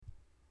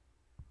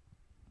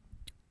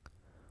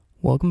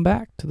Welcome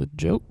back to the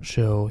Joke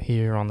Show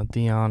here on the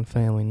Dion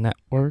Family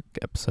Network,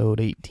 episode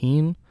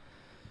 18.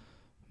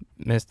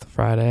 Missed the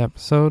Friday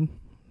episode.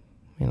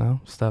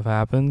 Stuff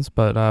happens,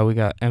 but we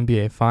got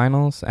NBA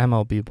Finals,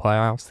 MLB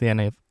playoffs, the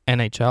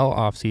NHL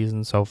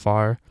offseason so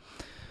far,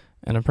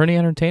 and a pretty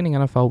entertaining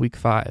NFL Week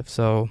 5.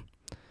 So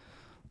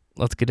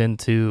let's get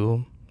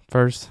into,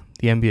 first,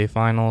 the NBA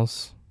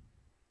Finals.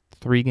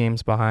 3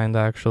 games behind,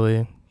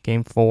 actually.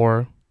 Game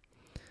 4,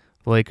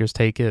 the Lakers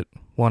take it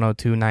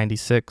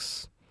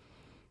 102-96.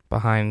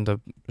 Behind a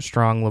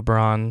strong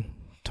LeBron,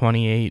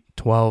 28,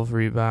 12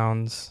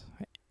 rebounds,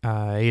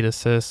 8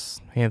 assists.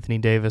 Anthony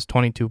Davis,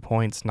 22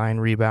 points, 9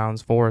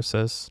 rebounds, 4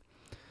 assists.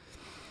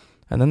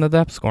 And then the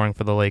depth scoring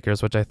for the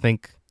Lakers, which I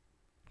think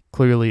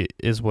clearly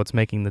is what's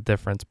making the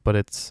difference. But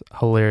it's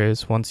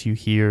hilarious once you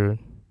hear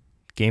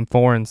Game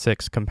 4 and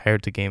 6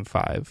 compared to Game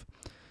 5.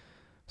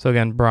 So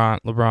again,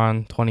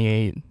 LeBron,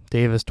 28,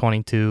 Davis,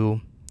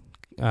 22,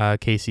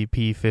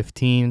 KCP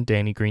 15,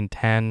 Danny Green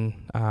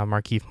 10,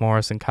 Markieff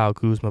Morris and Kyle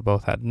Kuzma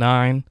both had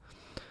 9,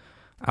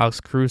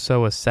 Alex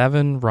Caruso with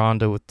 7,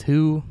 Rondo with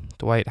 2,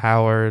 Dwight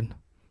Howard,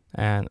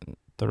 and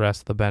the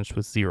rest of the bench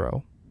with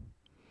 0.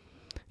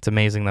 It's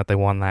amazing that they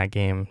won that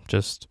game.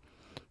 Just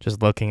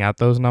looking at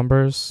those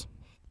numbers,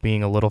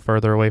 being a little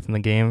further away from the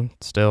game,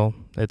 still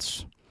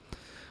it's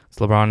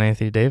LeBron and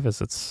Anthony Davis.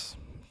 It's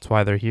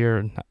why they're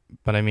here.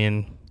 But I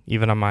mean,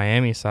 even on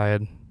Miami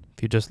side,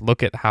 if you just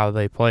look at how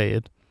they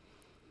played,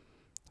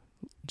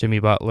 Jimmy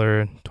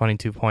Butler,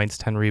 22 points,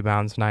 10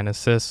 rebounds, 9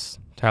 assists.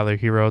 Tyler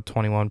Hero,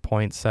 21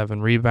 points,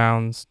 7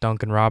 rebounds.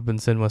 Duncan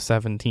Robinson with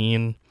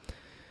 17.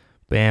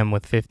 Bam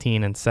with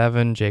 15 and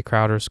 7. Jay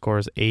Crowder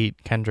scores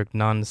 8. Kendrick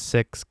Nunn,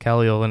 6.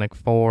 Kelly Olynyk,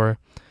 4.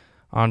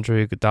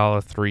 Andre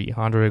Iguodala, 3.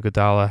 Andre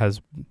Iguodala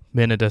has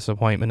been a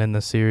disappointment in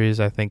the series.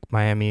 I think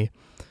Miami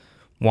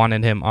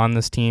wanted him on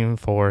this team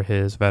for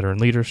his veteran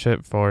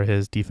leadership, for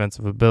his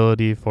defensive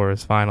ability, for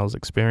his finals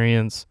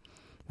experience,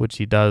 which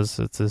he does.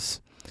 It's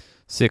his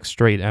 6th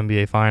straight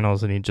NBA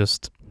Finals, and he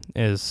just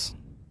is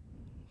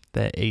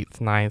the 8th,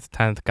 9th,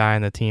 10th guy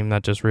in the team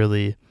that just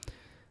really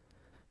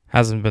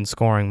hasn't been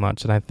scoring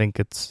much, and I think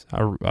it's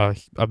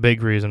a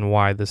big reason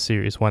why this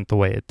series went the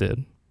way it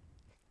did.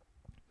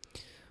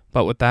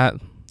 But with that,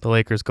 the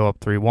Lakers go up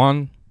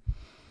 3-1.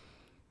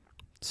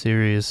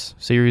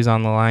 Series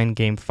on the line,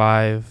 Game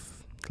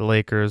 5. The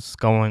Lakers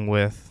going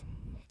with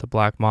the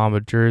Black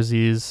Mamba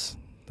jerseys.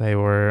 They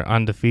were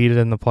undefeated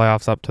in the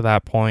playoffs up to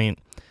that point.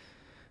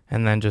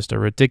 And then just a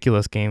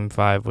ridiculous Game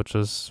 5, which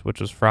was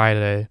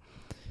Friday.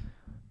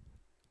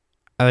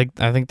 I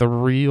think the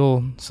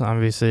real,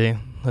 obviously,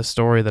 the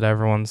story that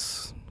everyone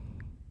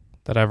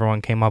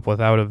came up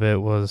with out of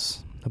it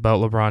was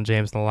about LeBron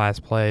James in the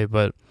last play.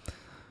 But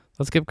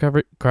let's give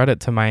credit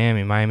to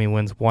Miami. Miami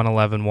wins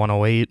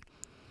 111-108.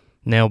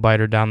 Nail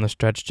biter down the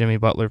stretch. Jimmy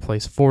Butler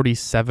plays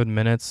 47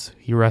 minutes.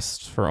 He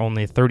rests for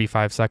only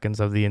 35 seconds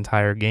of the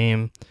entire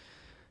game.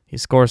 He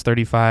scores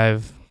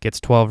 35, gets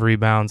 12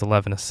 rebounds,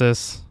 11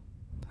 assists.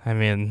 I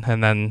mean,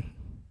 and then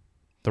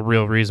the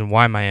real reason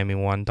why Miami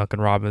won, Duncan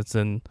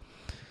Robinson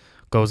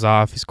goes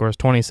off. He scores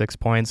 26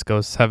 points,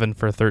 goes 7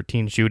 for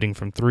 13 shooting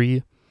from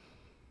 3.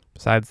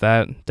 Besides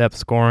that, depth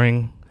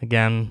scoring,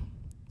 again,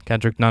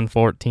 Kendrick Nunn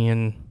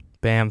 14,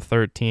 Bam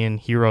 13,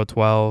 Hero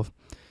 12,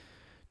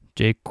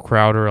 Jay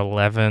Crowder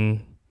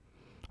 11,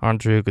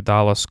 Andre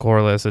Iguodala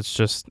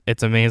scoreless.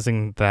 It's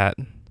amazing that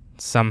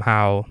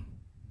somehow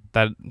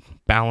that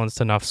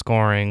balanced enough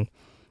scoring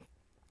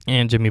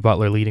and Jimmy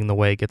Butler leading the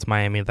way gets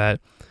Miami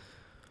that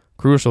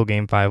crucial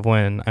Game 5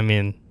 win. I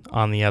mean,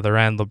 on the other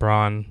end,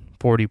 LeBron,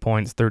 40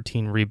 points,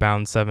 13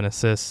 rebounds, 7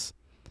 assists.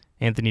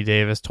 Anthony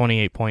Davis,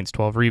 28 points,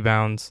 12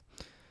 rebounds.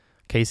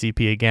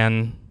 KCP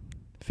again,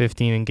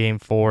 15 in Game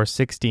 4,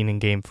 16 in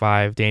Game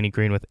 5. Danny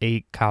Green with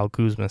 8, Kyle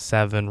Kuzma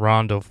 7,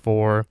 Rondo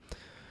 4,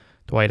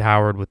 Dwight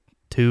Howard with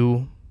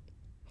 2.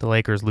 The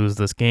Lakers lose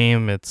this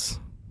game. It's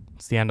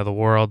the end of the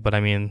world, but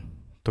I mean,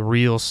 the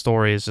real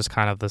story is just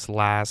kind of this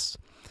last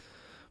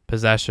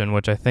possession,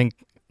 which I think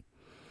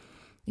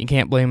you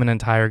can't blame an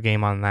entire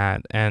game on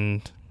that.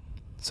 And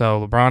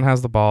so LeBron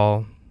has the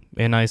ball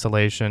in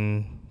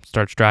isolation,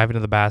 starts driving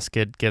to the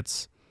basket,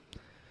 gets,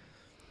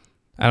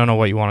 I don't know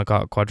what you want to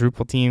call it,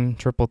 quadruple teamed,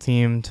 triple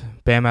teamed.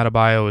 Bam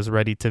Adebayo is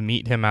ready to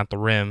meet him at the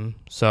rim.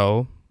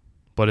 So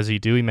what does he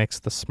do? He makes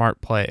the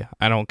smart play.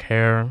 I don't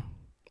care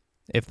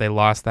if they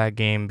lost that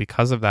game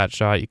because of that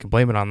shot. You can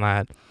blame it on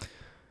that.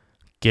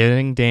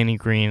 Getting Danny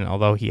Green,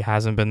 although he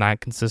hasn't been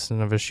that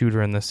consistent of a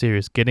shooter in the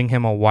series, getting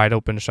him a wide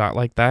open shot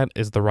like that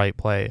is the right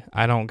play.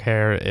 I don't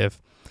care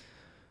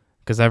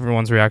because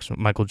everyone's reaction,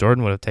 Michael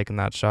Jordan would have taken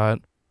that shot.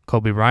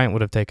 Kobe Bryant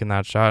would have taken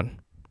that shot.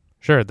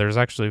 Sure, there's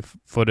actually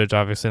footage,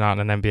 obviously not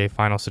in an NBA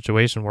final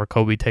situation, where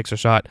Kobe takes a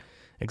shot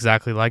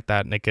exactly like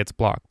that and it gets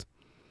blocked.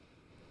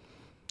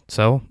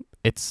 So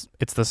it's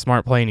the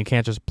smart play, and you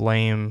can't just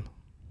blame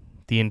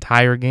the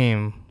entire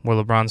game where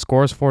LeBron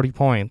scores 40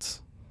 points.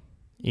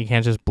 You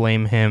can't just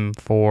blame him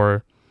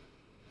for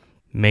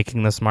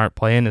making the smart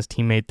play and his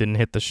teammate didn't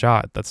hit the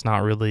shot. That's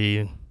not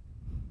really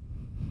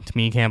to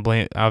me, you can't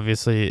blame.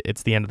 Obviously,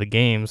 it's the end of the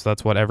game, so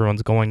that's what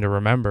everyone's going to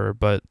remember.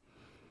 But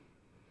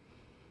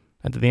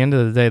at the end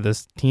of the day,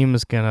 this team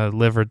is going to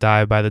live or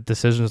die by the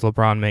decisions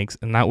LeBron makes,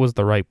 and that was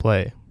the right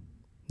play.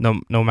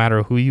 No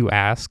matter who you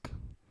ask,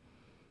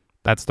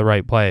 that's the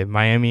right play.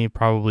 Miami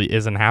probably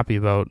isn't happy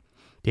about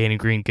Danny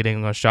Green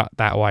getting a shot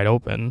that wide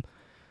open.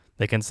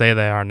 They can say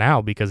they are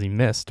now because he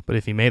missed, but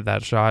if he made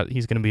that shot,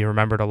 he's going to be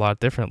remembered a lot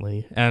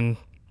differently. And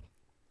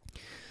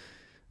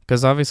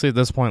because obviously at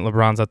this point,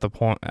 LeBron's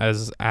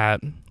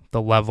at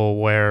the level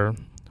where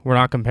we're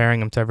not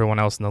comparing him to everyone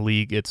else in the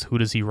league. It's who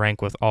does he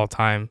rank with all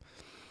time.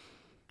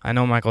 I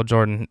know Michael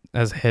Jordan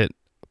has hit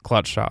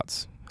clutch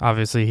shots.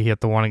 Obviously, he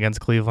hit the one against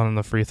Cleveland on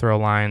the free throw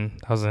line.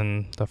 That was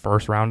in the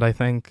first round, I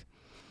think.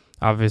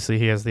 Obviously,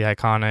 he has the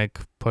iconic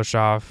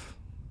push-off,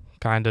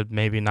 kind of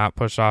maybe not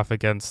push-off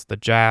against the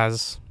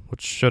Jazz,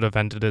 which should have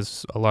ended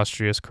his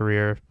illustrious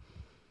career.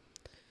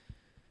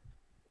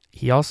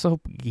 He also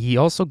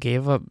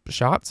gave up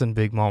shots in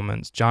big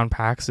moments. John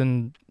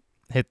Paxson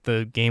hit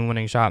the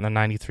game-winning shot in the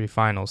 93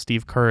 finals.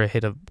 Steve Kerr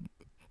hit a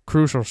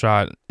crucial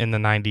shot in the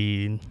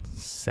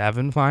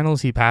 97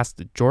 finals.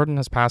 Jordan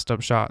has passed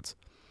up shots.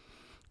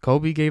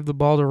 Kobe gave the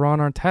ball to Ron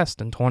Artest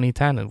in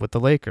 2010 with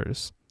the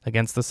Lakers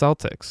against the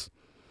Celtics.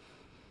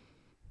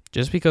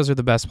 Just because you're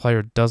the best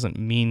player doesn't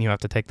mean you have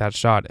to take that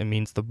shot. It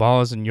means the ball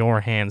is in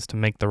your hands to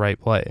make the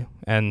right play.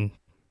 And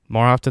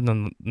more often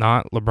than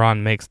not,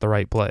 LeBron makes the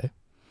right play.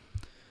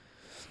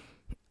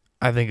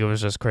 I think it was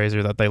just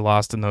crazier that they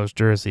lost in those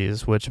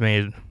jerseys, which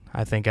made,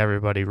 I think,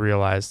 everybody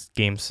realize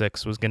Game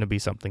 6 was going to be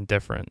something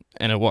different.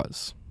 And it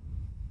was.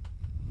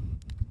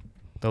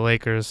 The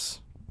Lakers,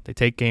 they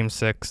take Game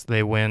 6,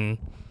 they win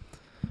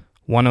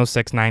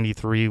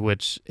 106-93,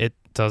 which it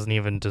doesn't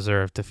even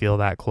deserve to feel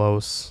that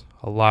close.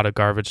 A lot of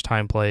garbage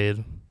time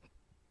played.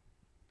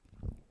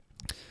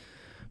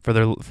 For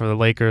the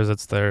Lakers,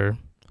 it's their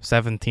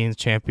 17th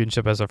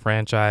championship as a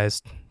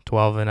franchise,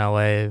 12 in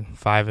LA,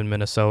 5 in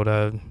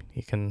Minnesota.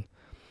 You can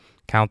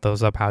count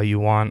those up how you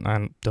want.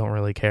 I don't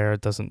really care.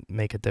 It doesn't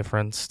make a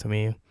difference to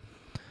me.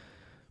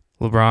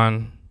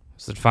 LeBron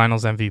is the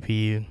Finals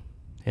MVP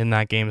in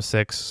that Game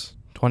 6.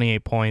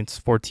 28 points,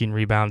 14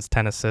 rebounds,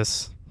 10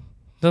 assists.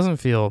 Doesn't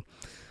feel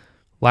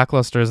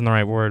lackluster isn't the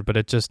right word, but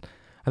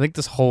I think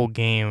this whole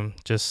game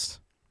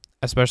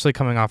especially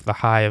coming off the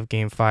high of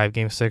Game 5,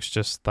 Game 6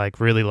 just like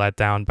really let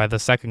down. By the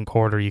second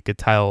quarter, you could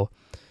tell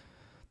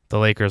the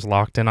Lakers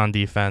locked in on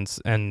defense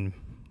and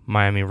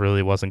Miami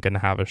really wasn't going to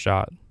have a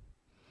shot.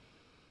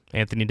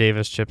 Anthony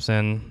Davis chips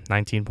in,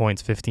 19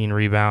 points, 15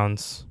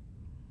 rebounds.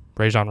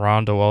 Rajon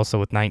Rondo also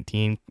with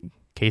 19.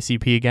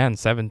 KCP again,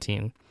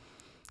 17.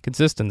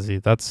 Consistency,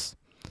 that's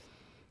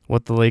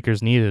what the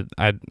Lakers needed.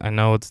 I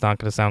know it's not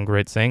going to sound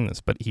great saying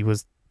this, but he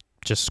was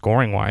just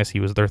scoring-wise, he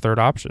was their third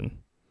option.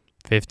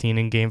 15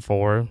 in Game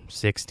 4,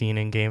 16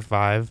 in Game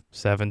 5,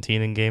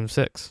 17 in Game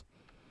 6.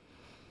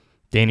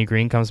 Danny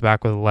Green comes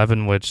back with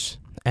 11, which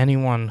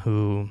anyone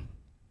who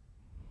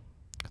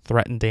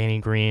threatened Danny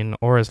Green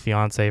or his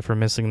fiance for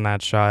missing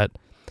that shot,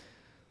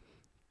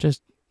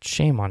 just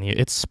shame on you.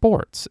 It's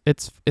sports.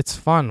 It's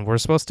fun. We're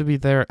supposed to be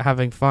there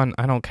having fun.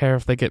 I don't care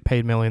if they get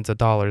paid millions of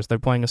dollars. They're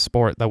playing a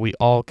sport that we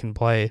all can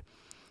play,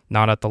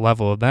 not at the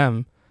level of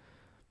them.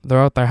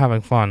 They're out there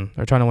having fun.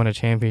 They're trying to win a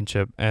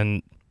championship,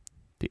 and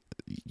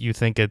you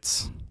think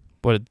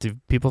do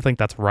people think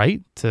that's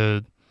right?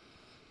 You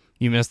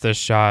miss this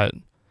shot,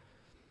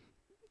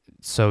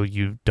 so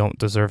you don't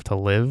deserve to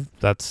live?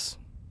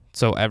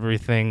 So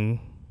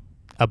everything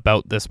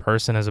about this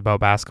person is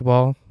about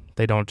basketball?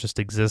 They don't just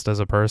exist as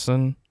a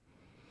person?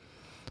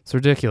 It's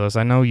ridiculous.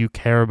 I know you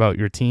care about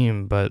your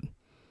team, but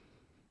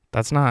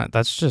that's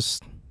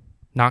just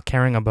not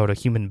caring about a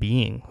human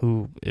being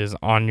who is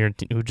on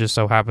who just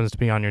so happens to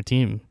be on your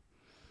team.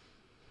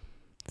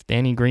 If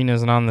Danny Green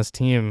isn't on this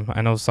team,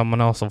 I know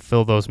someone else will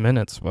fill those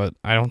minutes, but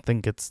I don't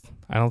think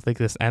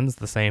this ends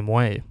the same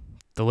way.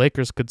 The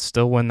Lakers could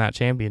still win that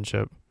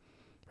championship,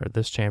 or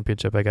this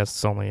championship. I guess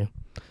it's only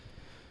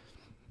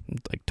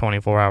like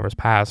 24 hours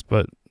past,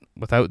 but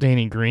without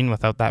Danny Green,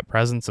 without that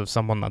presence of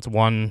someone that's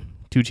won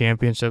 2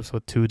 championships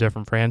with 2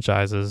 different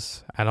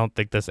franchises, I don't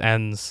think this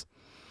ends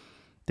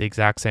the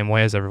exact same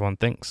way as everyone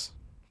thinks.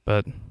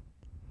 But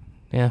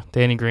yeah,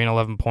 Danny Green,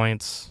 11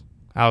 points,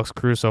 Alex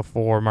Caruso,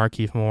 4,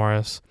 Markieff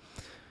Morris,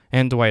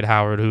 and Dwight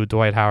Howard, who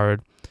Dwight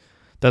Howard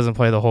doesn't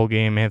play the whole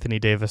game. Anthony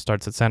Davis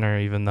starts at center,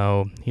 even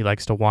though he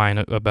likes to whine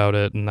about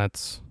it, and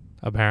that's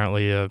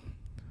apparently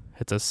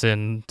it's a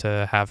sin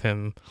to have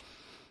him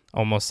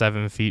almost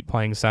 7 feet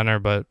playing center,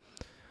 but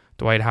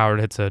Dwight Howard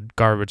hits a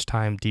garbage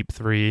time deep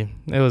 3.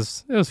 It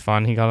was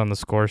fun. He got on the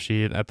score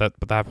sheet. At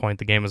that point,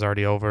 the game was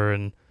already over,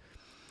 and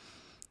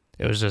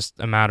it was just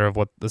a matter of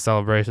what the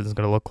celebration is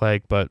going to look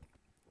like. But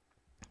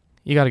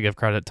you got to give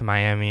credit to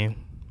Miami.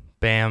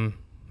 Bam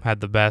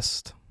had the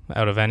best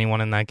out of anyone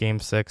in that Game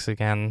 6.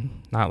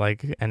 Again, not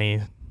like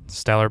any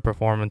stellar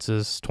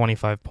performances.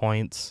 25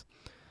 points,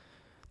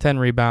 10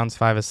 rebounds,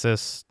 5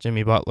 assists.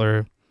 Jimmy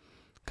Butler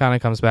kind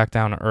of comes back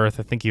down to earth.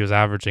 I think he was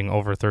averaging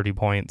over 30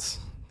 points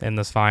in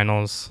this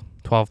finals.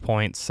 12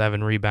 points,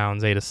 7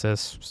 rebounds, 8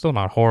 assists. Still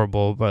not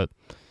horrible, but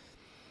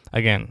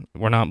again,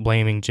 we're not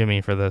blaming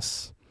Jimmy for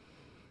this.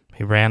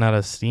 He ran out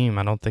of steam.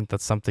 I don't think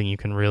that's something you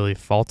can really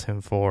fault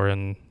him for,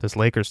 and this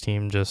Lakers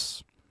team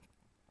just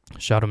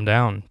shut him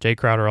down. Jay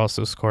Crowder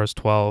also scores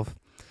 12.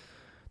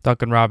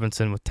 Duncan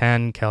Robinson with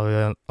 10.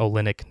 Kelly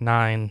Olynyk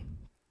 9.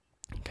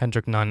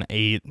 Kendrick Nunn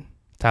 8.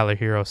 Tyler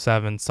Hero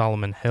 7.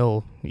 Solomon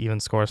Hill even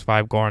scores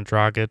 5. Goran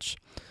Dragic,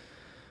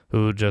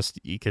 who just,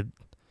 you could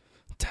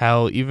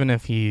tell, even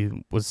if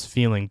he was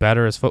feeling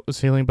better, his foot was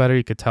feeling better,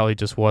 you could tell he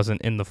just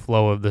wasn't in the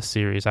flow of the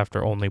series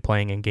after only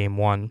playing in game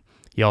 1.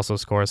 He also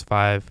scores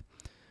 5.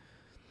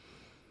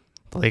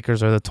 The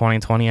Lakers are the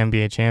 2020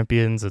 NBA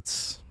champions.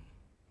 It's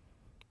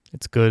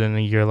good in a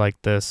year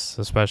like this,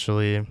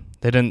 especially.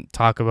 They didn't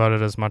talk about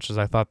it as much as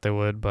I thought they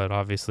would, but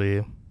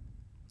obviously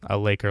a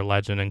Laker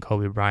legend and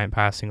Kobe Bryant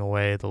passing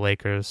away. The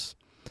Lakers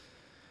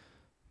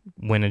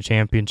win a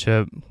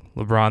championship.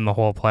 LeBron, the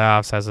whole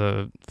playoffs, has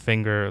a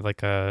finger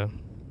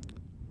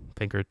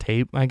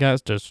tape, I guess,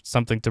 just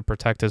something to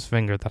protect his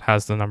finger that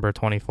has the number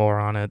 24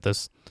 on it.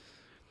 This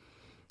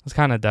was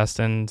kind of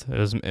destined.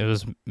 It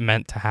was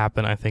meant to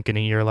happen, I think, in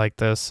a year like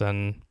this.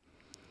 And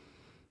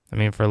I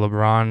mean, for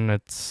LeBron,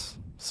 it's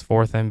his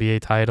 4th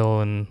NBA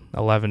title in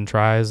 11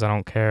 tries. I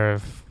don't care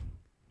if,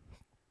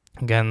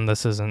 again,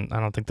 I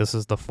don't think this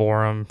is the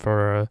forum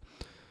for a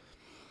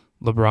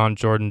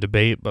LeBron-Jordan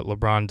debate, but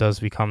LeBron does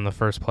become the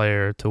first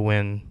player to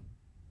win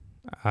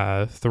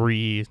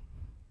 3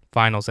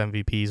 finals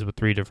MVPs with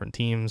 3 different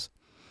teams.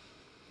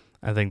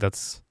 I think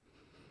that's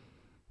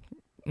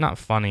not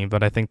funny,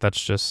 but I think that's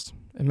just,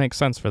 it makes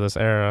sense for this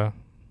era.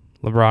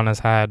 LeBron has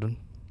had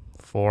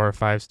 4 or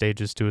 5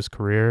 stages to his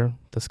career.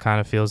 This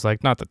kind of feels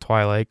like, not the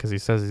twilight, because he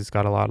says he's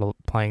got a lot of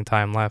playing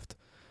time left.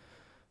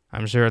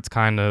 I'm sure it's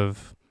kind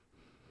of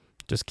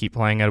just keep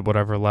playing at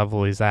whatever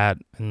level he's at,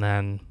 and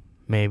then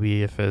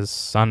maybe if his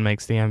son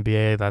makes the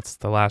NBA, that's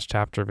the last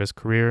chapter of his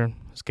career,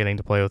 is getting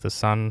to play with his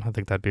son. I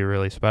think that'd be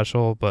really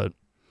special. But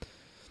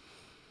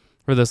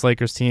for this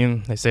Lakers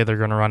team, they say they're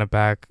going to run it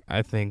back.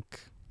 I think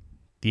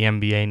the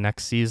NBA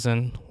next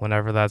season,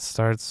 whenever that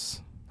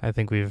starts, I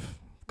think we've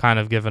kind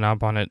of given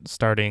up on it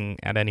starting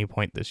at any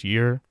point this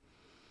year.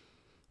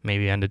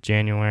 Maybe end of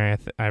January.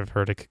 I've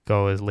heard it could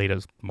go as late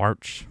as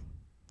March.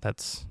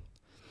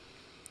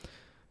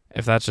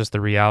 If that's just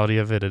the reality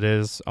of it, it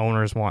is.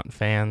 Owners want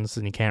fans,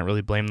 and you can't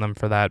really blame them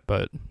for that.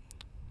 But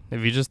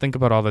if you just think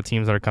about all the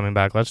teams that are coming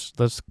back, let's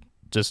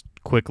just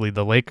quickly,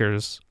 the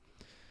Lakers,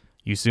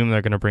 you assume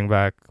they're going to bring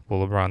back,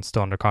 well, LeBron's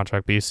still under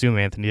contract, but you assume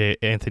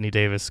Anthony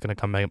Davis is going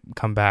to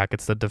come back.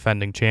 It's the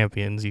defending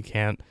champions. You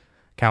can't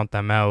count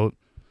them out.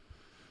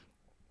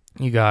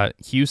 You got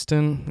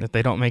Houston. If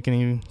they don't make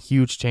any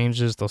huge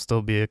changes, they'll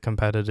still be a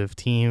competitive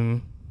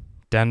team.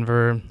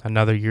 Denver,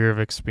 another year of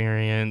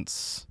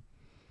experience.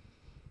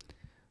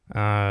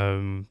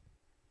 The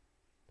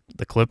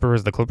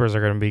Clippers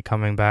are going to be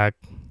coming back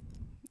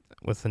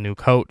with a new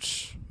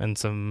coach and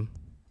some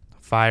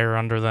fire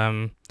under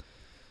them.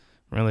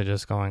 Really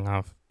just going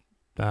off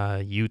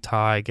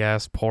Utah, I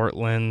guess,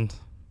 Portland.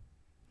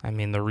 I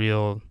mean, the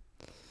real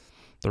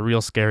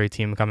scary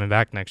team coming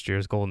back next year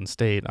is Golden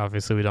State.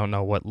 Obviously, we don't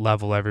know what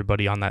level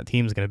everybody on that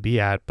team is going to be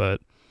at, but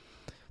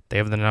they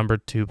have the number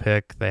 2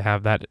 pick. They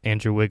have that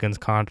Andrew Wiggins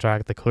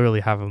contract. They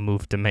clearly have a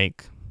move to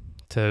make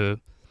to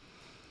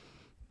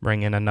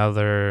bring in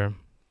another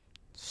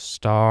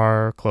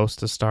star, close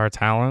to star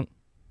talent.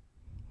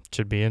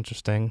 Should be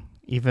interesting.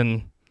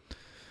 Even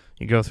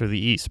you go through the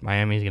East,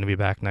 Miami's going to be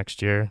back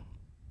next year.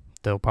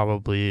 They'll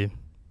probably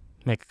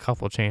make a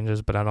couple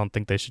changes, but I don't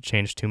think they should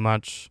change too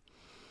much.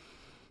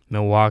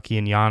 Milwaukee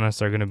and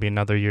Giannis are going to be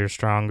another year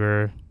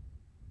stronger.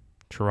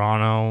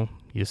 Toronto,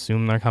 you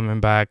assume they're coming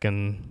back,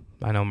 and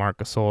I know Marc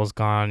Gasol's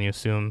gone. You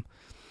assume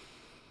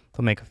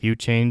they'll make a few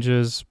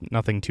changes,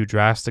 nothing too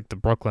drastic. The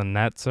Brooklyn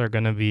Nets are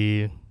going to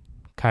be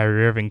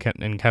Kyrie Irving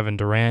and Kevin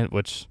Durant,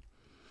 which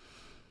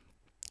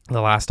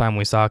the last time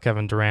we saw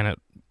Kevin Durant at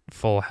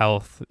full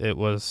health, it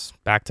was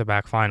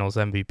back-to-back finals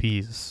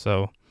MVPs.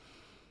 So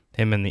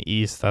him in the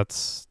East,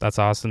 that's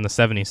awesome. The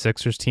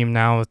 76ers team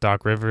now with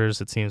Doc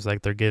Rivers, it seems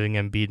like they're giving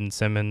Embiid and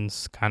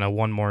Simmons kind of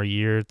one more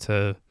year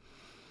to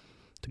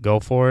go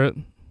for it.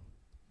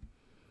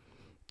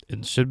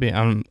 It should be.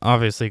 I'm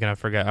obviously going to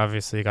forget.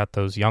 Obviously, you got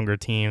those younger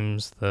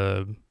teams,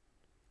 the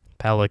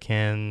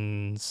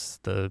Pelicans,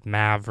 the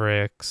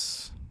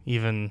Mavericks,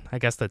 even, I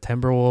guess, the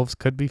Timberwolves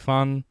could be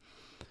fun.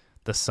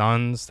 The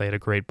Suns, they had a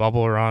great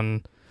bubble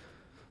run.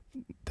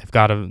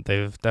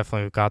 They've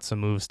definitely got some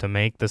moves to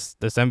make. This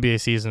NBA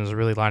season is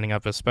really lining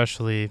up,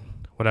 especially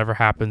whatever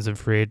happens in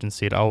free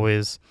agency. It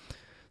always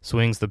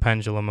swings the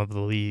pendulum of the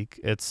league.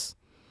 It's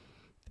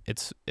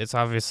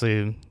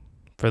obviously,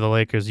 for the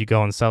Lakers, you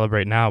go and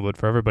celebrate now, but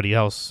for everybody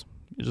else,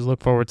 you just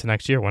look forward to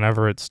next year.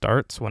 Whenever it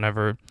starts,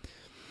 whenever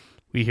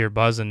we hear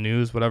buzz and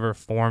news, whatever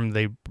form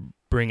they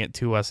bring it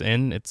to us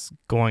in, it's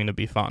going to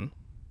be fun.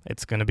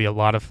 It's going to be a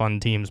lot of fun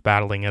teams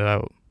battling it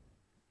out.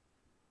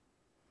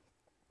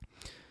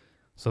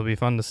 So it'll be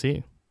fun to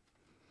see.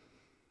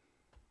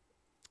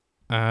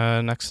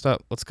 Next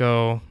up, let's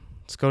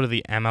let's go to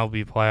the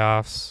MLB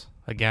playoffs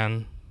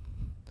again.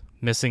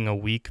 Missing a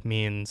week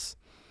means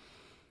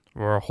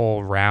we're a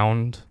whole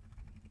round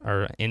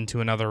or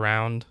into another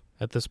round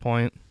at this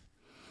point.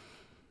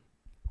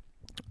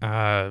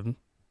 We're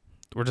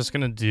just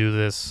going to do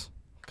this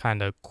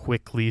kind of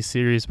quickly,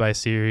 series by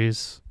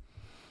series,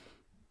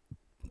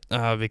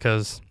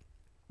 because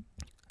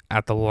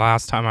at the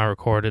last time I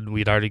recorded,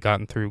 we'd already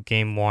gotten through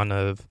game 1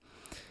 of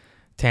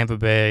Tampa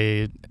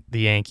Bay, the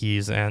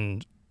Yankees,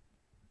 and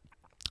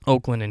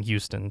Oakland and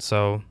Houston.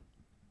 So,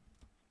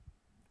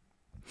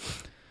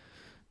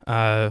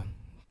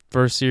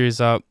 first series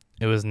up,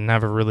 it was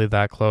never really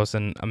that close,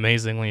 and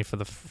amazingly, for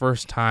the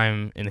first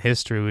time in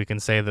history, we can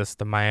say this: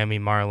 the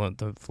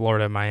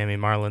Florida Miami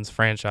Marlins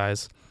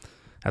franchise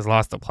has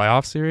lost a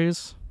playoff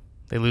series.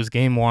 They lose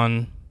game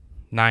 1,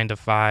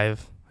 9-5.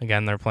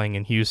 Again, they're playing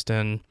in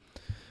Houston.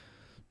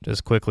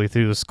 Just quickly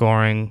through the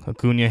scoring,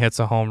 Acuna hits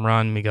a home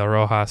run. Miguel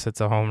Rojas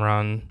hits a home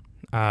run.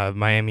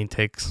 Miami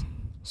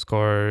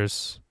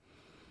scores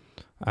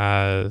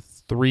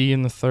 3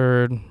 in the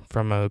third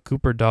from a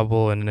Cooper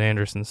double and an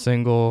Anderson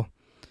single.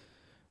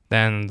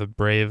 Then the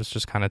Braves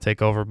just kind of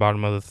take over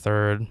bottom of the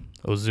third.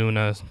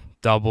 Ozuna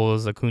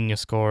doubles, Acuna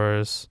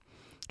scores.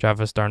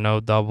 Travis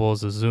d'Arnaud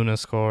doubles, Ozuna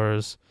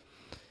scores.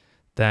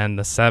 Then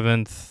the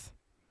 7th,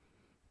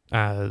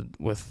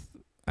 with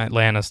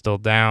Atlanta still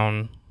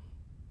down,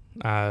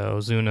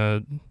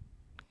 Ozuna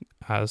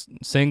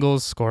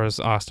singles, scores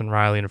Austin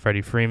Riley and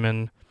Freddie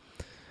Freeman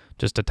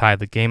just to tie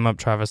the game up.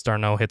 Travis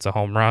d'Arnaud hits a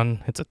home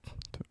run.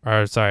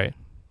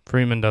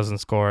 Freeman doesn't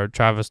score.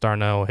 Travis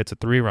d'Arnaud hits a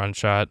 3-run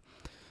shot.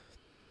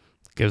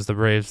 Gives the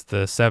Braves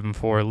the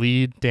 7-4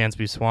 lead.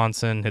 Dansby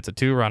Swanson hits a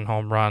 2-run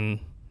home run,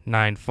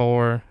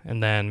 9-4.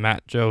 And then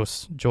Matt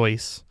Joyce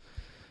hits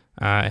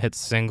a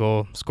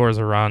single, scores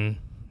a run,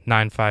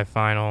 9-5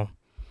 final.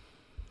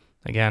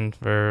 Again,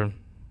 for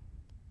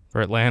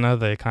Atlanta,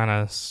 they kind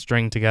of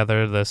string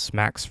together this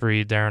Max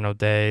Fried, Darren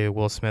O'Day.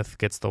 Will Smith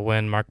gets the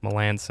win. Mark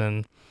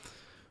Melancon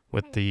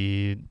with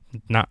the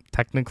not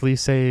technically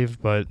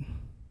save, but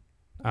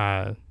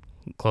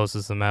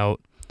closes them out.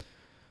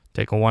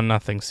 Take a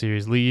 1-0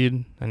 series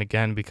lead. And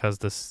again, because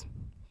this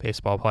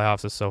baseball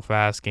playoffs is so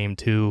fast, game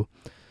 2,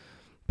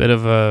 bit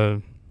of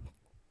a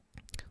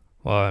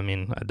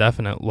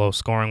definite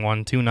low-scoring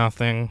one,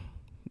 2-0.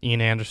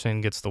 Ian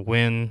Anderson gets the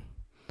win.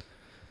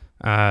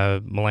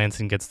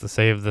 Melancon gets the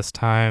save this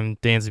time.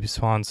 Dansby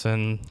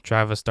Swanson,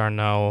 Travis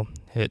d'Arnaud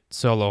hit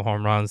solo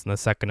home runs in the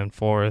 2nd and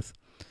 4th.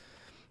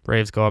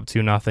 Braves go up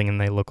 2-0, and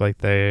they look like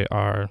they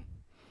are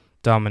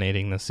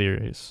dominating the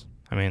series.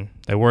 I mean,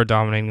 they were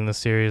dominating the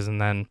series,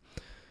 and then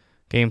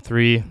game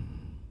 3,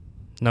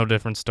 no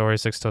different story.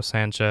 Sixto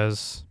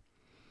Sanchez,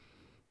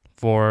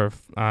 4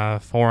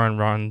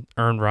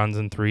 earned runs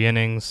in 3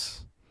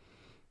 innings.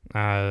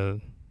 The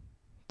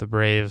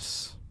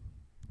Braves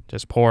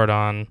just poured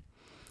on.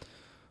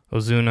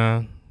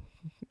 Ozuna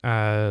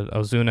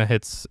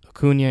hits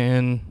Acuna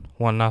in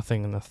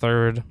 1-0 in the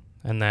 3rd,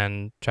 and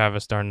then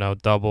Travis d'Arnaud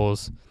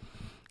doubles,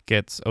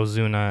 gets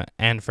Ozuna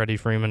and Freddie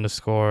Freeman to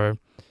score.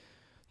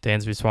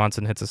 Dansby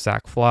Swanson hits a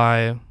sac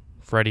fly.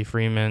 Freddie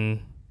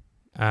Freeman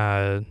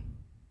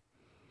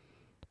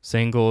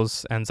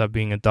singles, ends up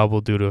being a double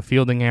due to a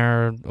fielding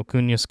error.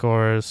 Acuna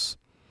scores.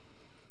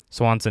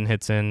 Swanson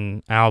hits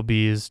in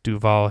Albies.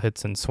 Duvall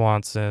hits in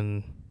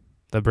Swanson.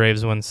 The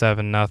Braves win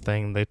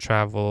 7-0. They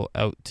travel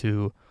out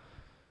to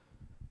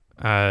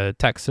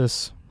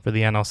Texas for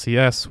the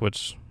NLCS,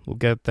 which we'll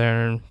get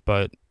there.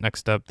 But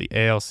next up, the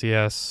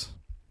ALCS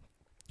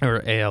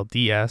or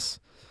ALDS.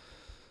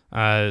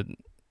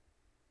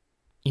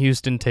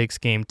 Houston takes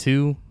game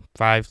 2,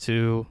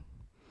 5-2.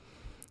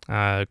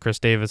 Chris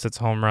Davis hits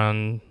a home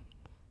run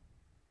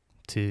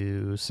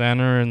to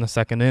center in the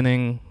 2nd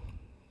inning.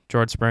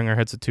 George Springer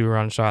hits a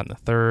 2-run shot in the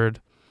 3rd.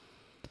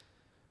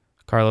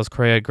 Carlos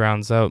Correa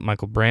grounds out.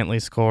 Michael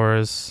Brantley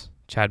scores.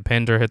 Chad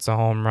Pinder hits a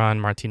home run.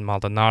 Martin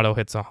Maldonado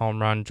hits a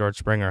home run. George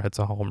Springer hits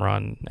a home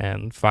run.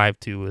 And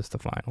 5-2 is the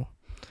final.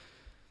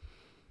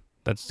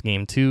 That's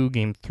game 2.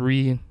 Game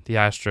 3, the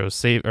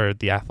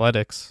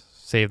Athletics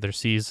save their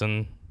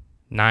season.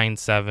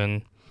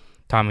 9-7.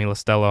 Tommy La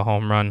Stella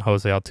home run.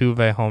 Jose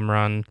Altuve home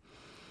run.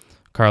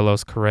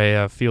 Carlos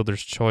Correa,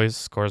 fielder's choice,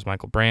 scores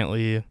Michael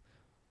Brantley.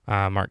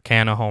 Mark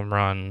Canha home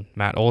run.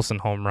 Matt Olson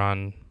home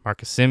run.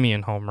 Marcus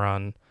Semien home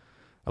run.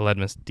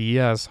 Aledmus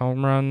Diaz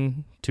home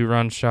run,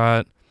 2-run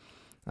shot.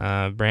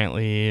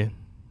 Brantley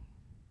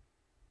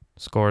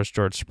scores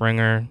George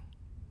Springer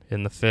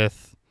in the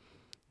 5th.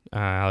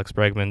 Alex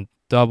Bregman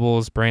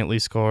doubles. Brantley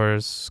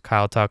scores.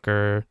 Kyle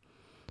Tucker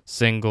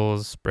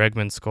singles.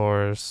 Bregman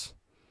scores.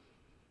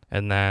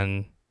 And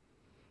then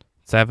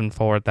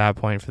 7-4 at that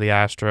point for the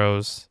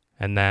Astros.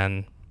 And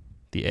then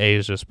the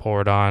A's just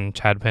poured on.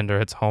 Chad Pinder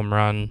hits home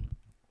run.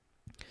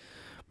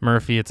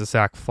 Murphy hits a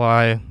sac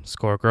fly.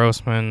 Score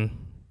Grossman.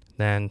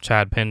 Then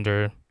Chad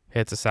Pinder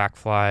hits a sac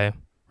fly.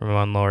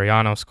 Ramon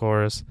Laureano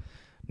scores.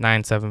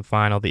 9-7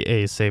 final. The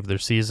A's save their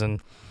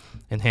season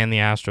and hand the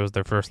Astros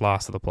their first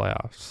loss of the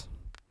playoffs.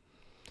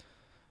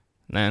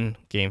 And then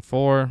game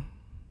 4,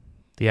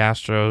 the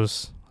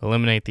Astros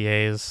eliminate the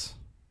A's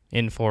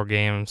in 4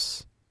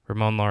 games.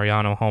 Ramon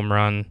Laureano home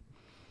run,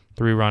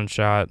 3-run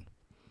shot.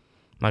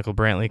 Michael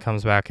Brantley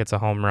comes back, hits a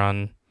home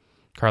run.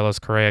 Carlos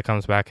Correa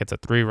comes back, hits a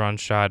 3-run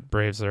shot.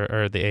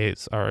 The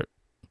A's are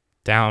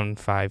down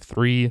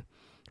 5-3.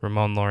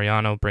 Ramon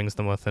Laureano brings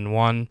them within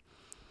 1.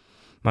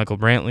 Michael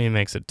Brantley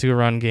makes a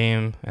 2-run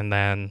game, and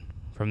then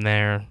from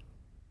there,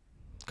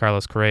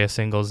 Carlos Correa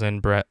singles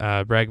in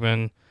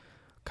Bregman.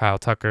 Kyle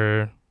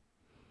Tucker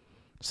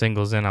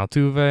singles in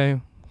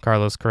Altuve.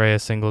 Carlos Correa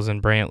singles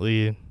in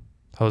Brantley.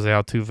 Jose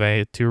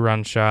Altuve,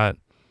 2-run shot.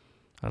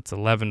 That's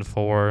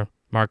 11-4.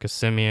 Marcus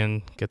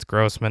Semien gets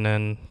Grossman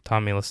in.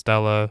 Tommy La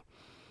Stella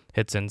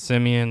hits in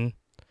Semien.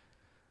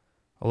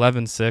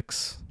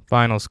 11-6.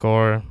 Final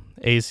score.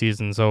 A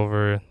season's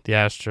over. The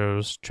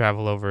Astros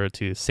travel over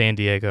to San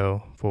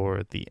Diego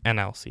for the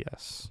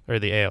NLCS, or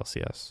the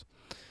ALCS,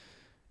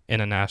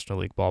 in a National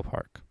League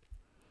ballpark.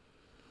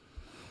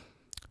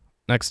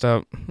 Next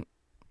up,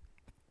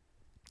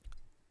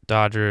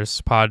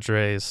 Dodgers,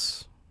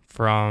 Padres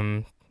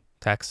from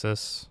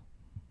Texas.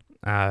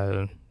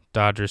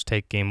 Dodgers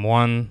take game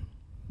 1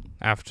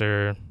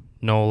 after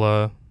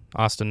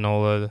Austin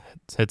Nola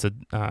hits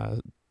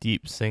a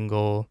deep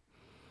single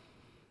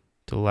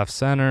to left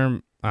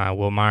center.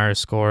 Will Myers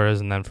scores,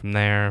 and then from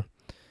there,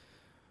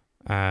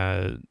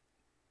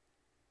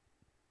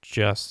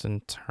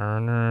 Justin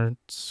Turner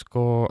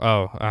scores,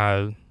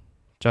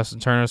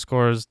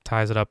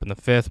 ties it up in the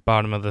 5th,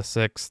 bottom of the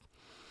 6th.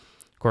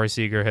 Corey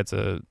Seager hits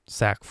a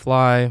sac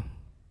fly.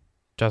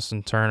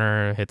 Justin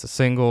Turner hits a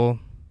single.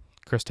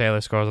 Chris Taylor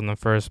scores on the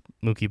 1st.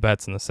 Mookie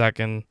Betts in the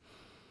 2nd.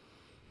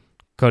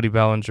 Cody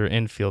Bellinger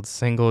infield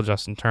single.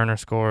 Justin Turner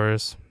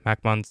scores.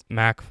 Max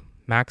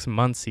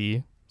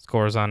Muncy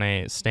scores on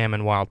a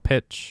Stammen wild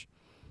pitch.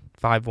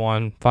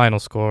 5-1 final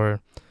score.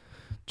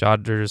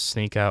 Dodgers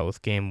sneak out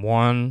with game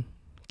 1.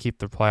 Keep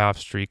their playoff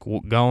streak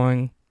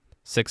going.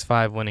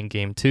 6-5 winning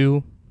game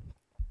 2.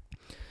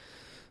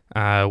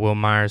 Will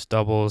Myers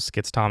doubles,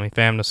 gets Tommy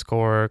Pham to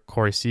score.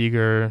 Corey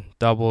Seager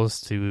doubles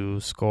to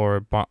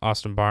score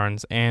Austin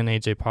Barnes and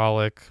A.J.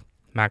 Pollock.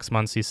 Max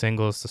Muncy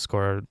singles to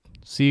score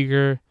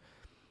Seager.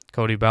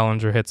 Cody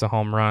Bellinger hits a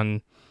home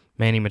run.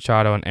 Manny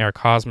Machado and Eric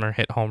Hosmer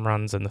hit home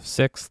runs in the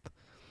 6th.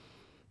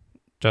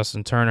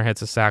 Justin Turner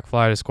hits a sac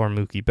fly to score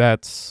Mookie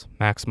Betts.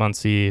 Max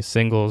Muncy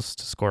singles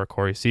to score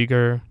Corey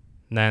Seager.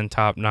 And then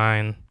top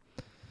 9.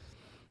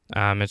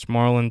 Mitch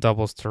Moreland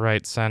doubles to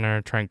right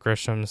center. Trent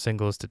Grisham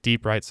singles to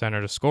deep right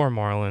center to score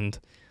Moreland.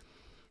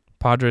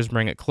 Padres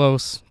bring it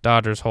close.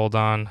 Dodgers hold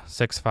on.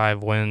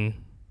 6-5 win.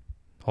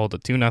 Hold a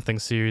 2-0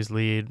 series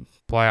lead.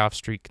 Playoff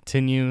streak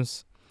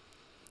continues.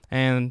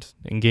 And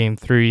in game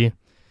 3,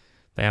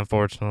 they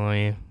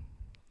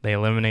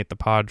eliminate the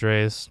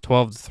Padres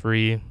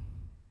 12-3.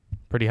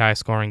 Pretty high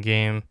scoring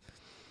game.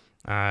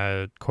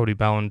 Cody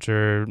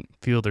Bellinger,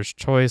 fielder's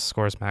choice,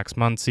 scores Max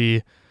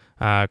Muncy.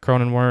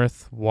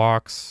 Cronenworth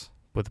walks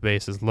with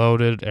bases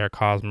loaded. Eric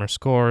Hosmer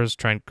scores.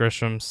 Trent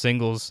Grisham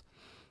singles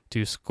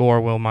to score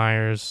Will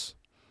Myers.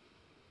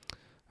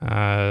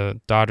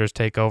 Dodgers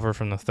take over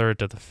from the 3rd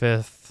to the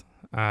 5th.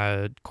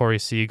 Corey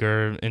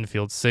Seager,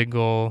 infield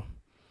single.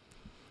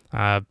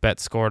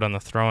 Betts scored on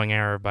the throwing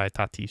error by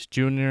Tatis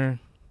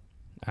Jr.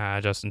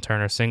 Justin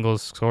Turner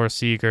singles, scores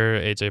Seager.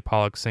 A.J.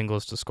 Pollock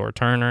singles to score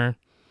Turner.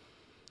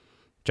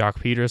 Jock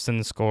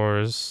Peterson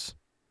scores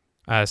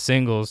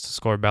singles to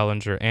score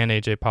Bellinger and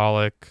A.J.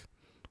 Pollock.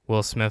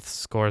 Will Smith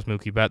scores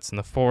Mookie Betts in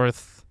the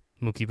 4th.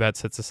 Mookie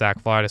Betts hits a sac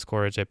fly to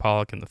score A.J.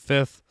 Pollock in the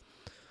 5th.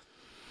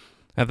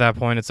 At that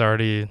point, it's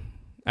already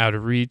out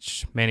of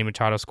reach. Manny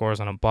Machado scores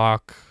on a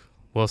balk.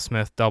 Will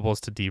Smith doubles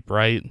to deep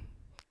right.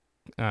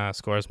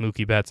 Scores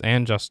Mookie Betts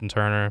and Justin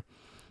Turner.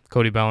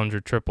 Cody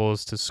Bellinger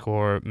triples to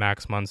score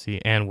Max Muncy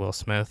and Will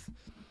Smith.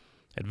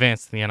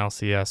 Advance to the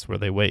NLCS where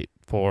they wait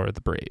for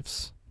the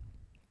Braves.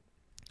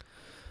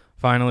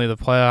 Finally, the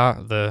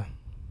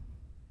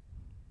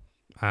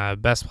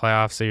best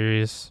playoff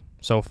series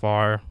so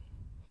far.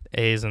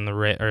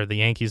 The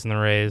Yankees and the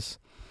Rays.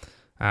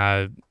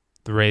 The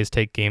Rays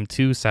take game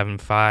 2,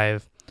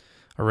 7-5.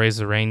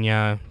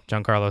 Arraez-Urena,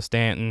 Giancarlo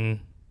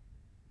Stanton.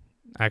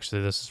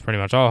 Actually, this is pretty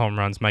much all home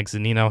runs. Mike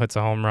Zunino hits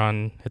a home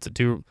run.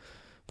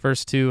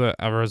 First 2,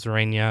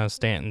 Arraez-Urena,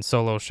 Stanton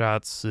solo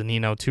shots.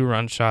 Zunino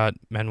 2-run shot.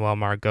 Manuel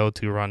Margot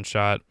 2-run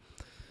shot.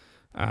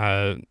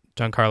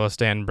 Giancarlo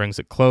Stanton brings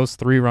it close.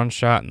 3-run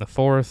shot in the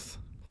 4th.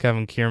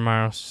 Kevin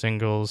Kiermaier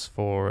singles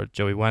for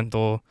Joey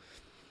Wendell.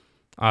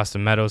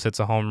 Austin Meadows hits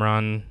a home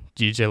run.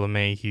 DJ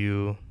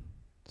LeMahieu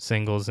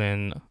singles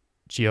in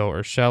Gio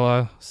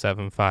Urshela.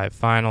 7-5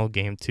 final.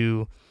 Game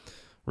 2.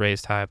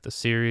 Rays tie up the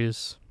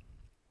series.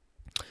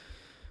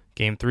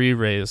 Game 3,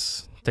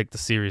 Rays take the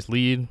series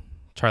lead.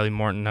 Charlie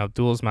Morton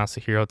outduels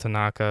Masahiro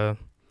Tanaka.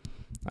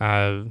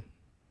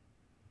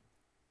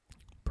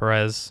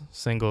 Perez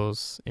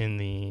singles in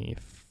the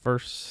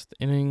 1st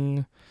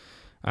inning.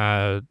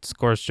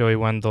 Scores Joey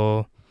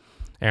Wendell.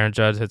 Aaron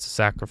Judge hits a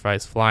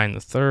sacrifice fly in the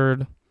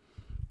 3rd.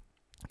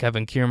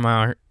 Kevin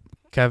Kiermaier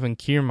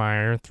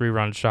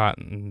 3-run shot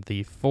in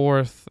the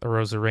 4th.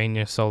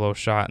 Arraez-Urena solo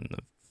shot in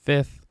the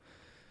 5th.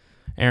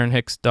 Aaron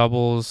Hicks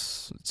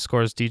doubles,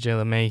 scores DJ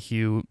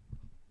LeMahieu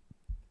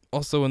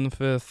also in the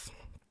 5th.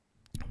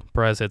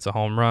 Perez hits a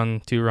home run,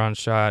 2-run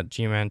shot.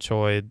 Ji-Man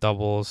Choi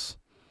doubles.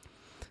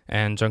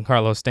 And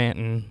Giancarlo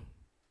Stanton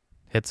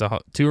hits a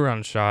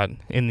 2-run shot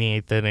in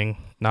the 8th inning.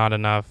 Not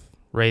enough.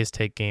 Rays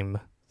take game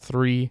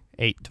 3,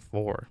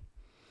 8-4.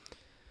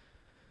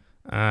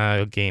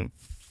 Game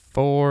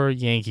 4,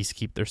 Yankees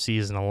keep their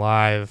season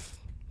alive.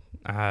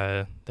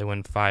 They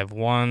win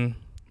 5-1.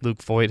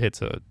 Luke Voigt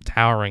hits a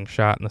towering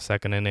shot in the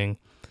 2nd inning.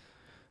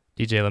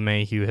 DJ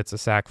LeMahieu hits a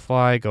sac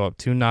fly, go up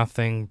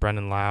 2-0.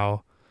 Brendan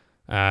Lau,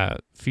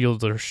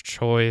 fielder's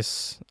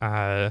choice.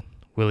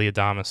 Willie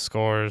Adames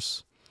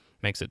scores,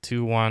 makes it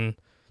 2-1.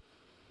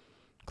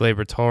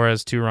 Gleyber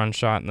Torres, 2-run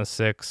shot in the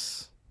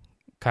 6th.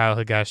 Kyle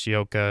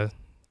Higashioka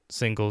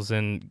singles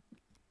in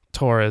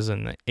Torres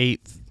in the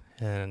 8th,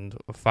 and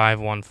a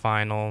 5-1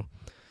 final.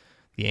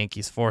 The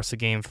Yankees force a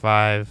Game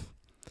 5,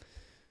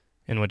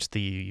 in which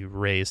the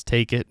Rays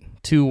take it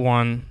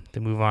 2-1. They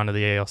move on to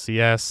the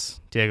ALCS.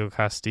 Diego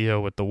Castillo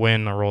with the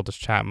win, Aroldis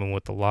Chapman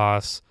with the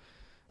loss.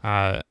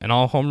 An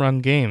all-home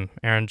run game.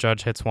 Aaron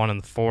Judge hits one in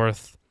the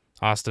 4th.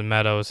 Austin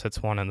Meadows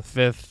hits one in the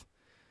 5th.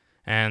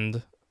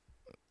 And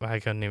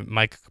Mike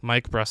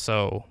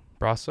Brasso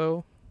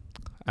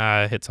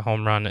hits a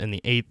home run in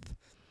the 8th.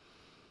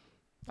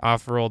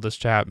 Off Aroldis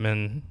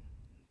Chapman.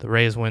 The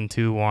Rays win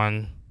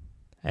 2-1.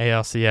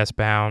 ALCS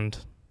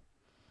bound.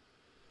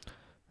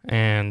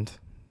 And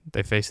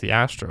they face the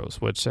Astros,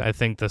 which I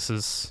think this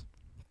is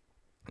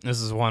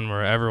one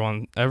where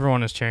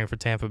everyone is cheering for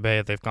Tampa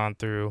Bay. They've gone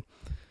through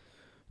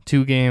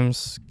 2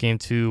 games. Game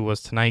 2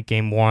 was tonight.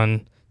 Game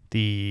 1,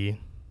 the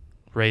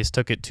Rays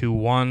took it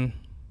 2-1.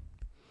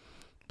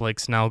 Blake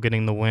Snell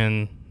getting the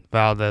win.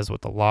 Valdez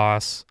with the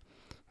loss.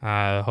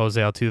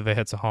 Jose Altuve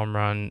hits a home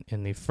run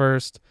in the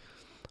 1st.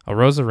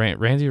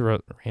 Randy?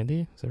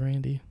 Is it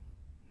Randy?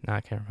 No,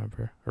 I can't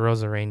remember.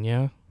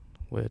 Arozarena,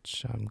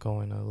 which I'm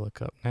going to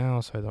look up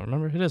now so I don't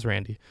remember. It is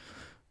Randy,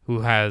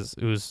 who's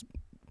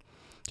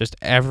just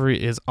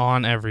is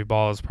on every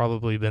ball, has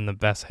probably been the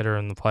best hitter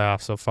in the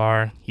playoffs so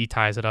far. He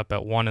ties it up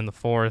at 1 in the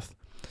 4th.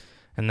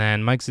 And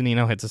then Mike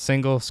Zunino hits a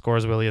single,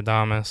 scores Willie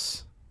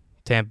Adames.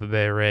 Tampa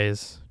Bay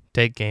Rays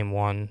take game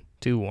 1,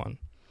 2-1.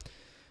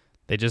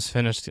 They just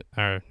finished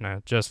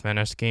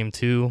game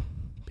 2,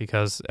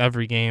 because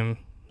every game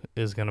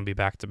is going to be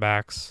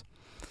back-to-backs.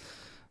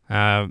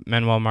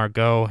 Manuel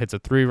Margot hits a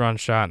 3-run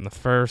shot in the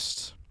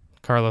 1st.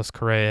 Carlos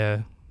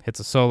Correa hits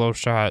a solo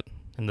shot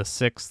in the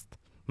 6th.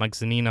 Mike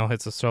Zunino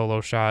hits a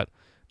solo shot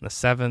in the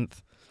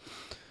 7th.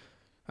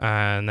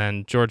 And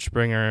then George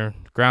Springer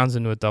grounds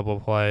into a double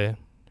play.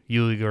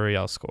 Yuli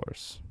Gurriel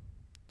scores.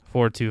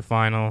 4-2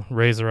 final.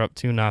 Rays are up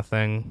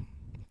 2-0.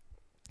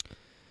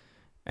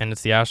 And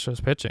it's the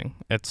Astros pitching.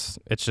 It's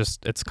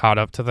caught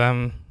up to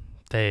them.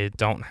 They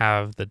don't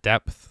have the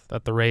depth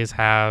that the Rays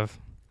have.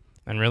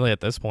 And really, at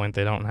this point,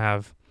 they don't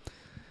have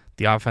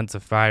the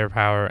offensive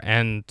firepower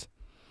and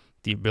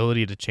the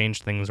ability to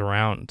change things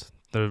around.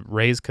 The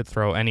Rays could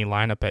throw any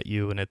lineup at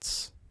you, and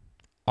it's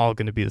all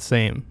going to be the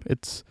same.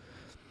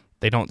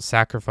 They don't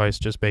sacrifice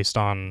just based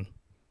on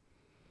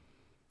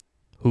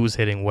who's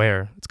hitting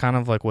where. It's kind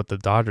of like what the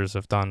Dodgers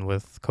have done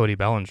with Cody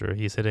Bellinger.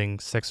 He's hitting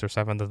 6th or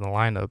 7th in the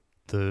lineup.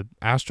 The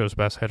Astros'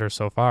 best hitter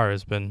so far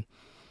has been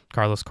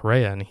Carlos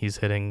Correa, and he's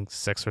hitting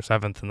 6th or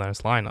 7th in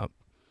this lineup.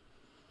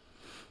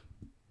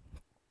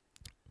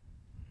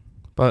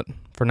 But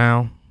for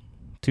now,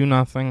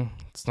 2-0.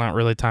 It's not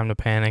really time to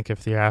panic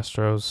if the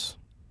Astros,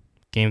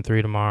 Game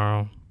 3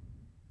 tomorrow,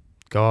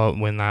 go out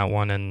and win that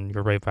one, and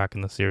you're right back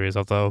in the series.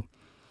 Although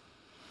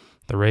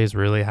the Rays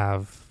really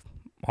have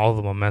all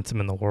the momentum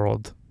in the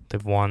world. They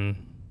won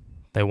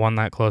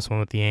that close one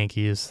with the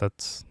Yankees.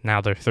 That's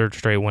now their 3rd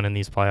straight win in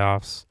these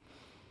playoffs.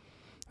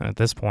 And at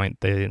this point,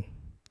 I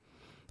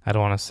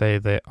don't want to say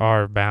they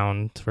are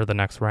bound for the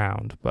next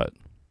round, but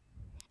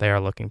they are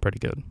looking pretty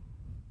good.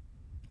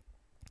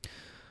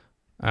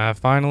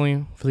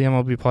 Finally, for the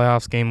MLB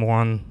playoffs, Game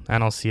 1,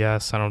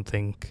 NLCS, I don't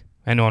think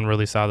anyone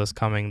really saw this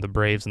coming. The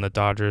Braves and the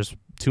Dodgers,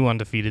 2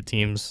 undefeated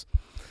teams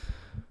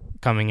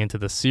coming into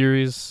the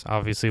series.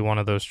 Obviously, one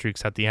of those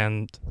streaks had to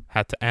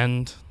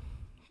end.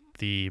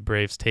 The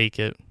Braves take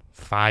it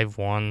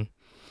 5-1.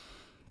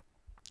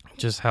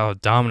 Just how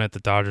dominant the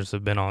Dodgers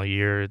have been all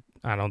year.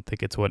 I don't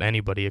think it's what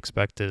anybody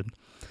expected.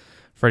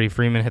 Freddie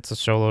Freeman hits a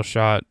solo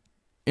shot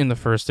in the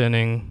 1st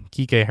inning.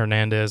 Kike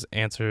Hernandez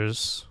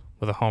answers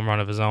with a home run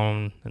of his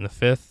own in the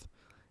 5th.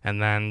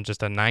 And then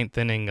just a 9th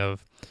inning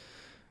of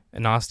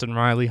an Austin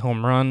Riley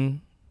home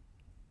run.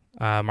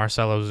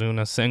 Marcelo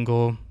Zuna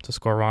single to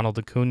score Ronald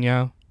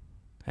Acuna.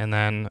 And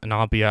then an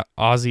Ozzy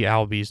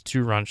Albies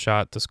 2-run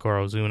shot to score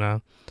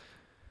Ozuna.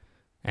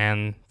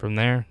 And from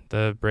there,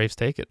 the Braves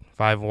take it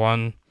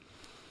 5-1.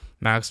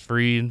 Max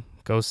Fried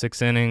goes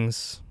 6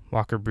 innings.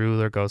 Walker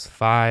Buehler goes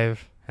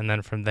 5. And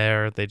then from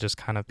there, they just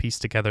kind of piece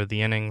together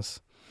the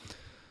innings.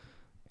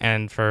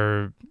 And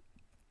for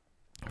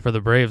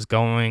the Braves,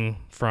 going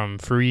from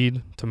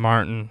Fried to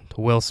Martin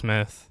to Will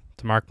Smith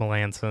to Mark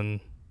Melancon,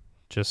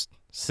 just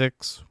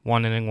 6,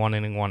 1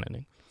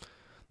 inning.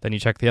 Then you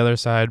check the other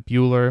side.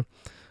 Bueller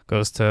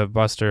goes to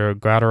Buster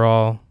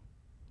Gratterall,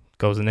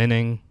 goes an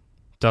inning.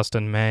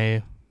 Dustin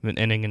May, an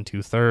inning and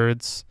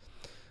 2/3.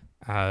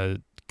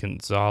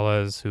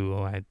 Gonzalez, who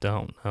I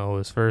don't know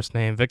his first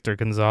name, Victor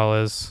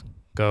Gonzalez,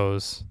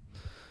 goes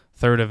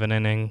third of an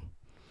inning.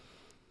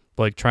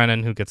 Blake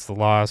Treinen, who gets the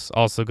loss,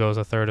 also goes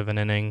a third of an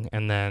inning.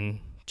 And then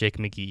Jake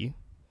McGee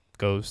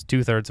goes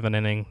 2/3 of an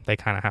inning. They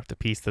kind of have to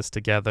piece this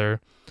together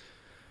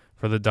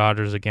for the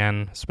Dodgers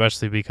again,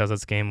 especially because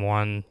it's game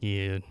one.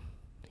 You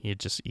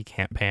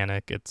can't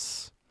panic.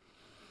 It's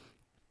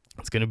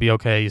going to be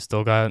okay. You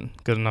still got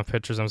good enough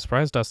pitchers. I'm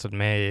surprised Dustin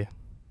May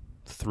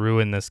threw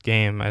in this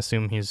game. I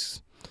assume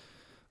he's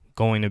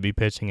going to be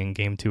pitching in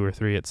game 2 or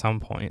 3 at some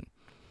point.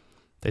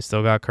 They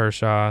still got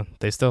Kershaw.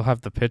 They still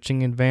have the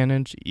pitching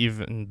advantage,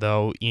 even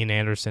though Ian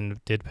Anderson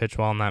did pitch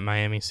well in that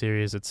Miami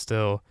series. It's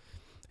still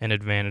an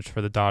advantage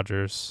for the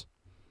Dodgers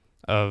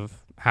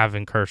of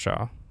having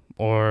Kershaw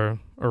or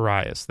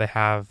Arias. They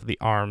have the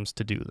arms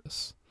to do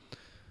this.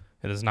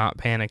 It is not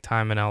panic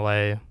time in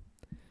LA.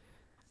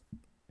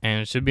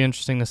 And it should be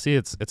interesting to see.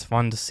 It's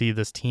fun to see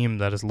this team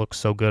that has looked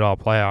so good all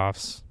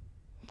playoffs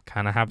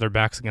kind of have their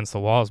backs against the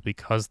walls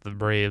because the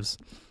Braves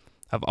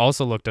have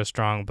also looked as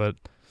strong. But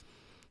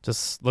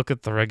just look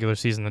at the regular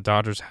season the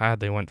Dodgers had.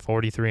 They went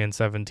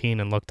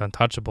 43-17 and looked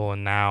untouchable,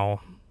 and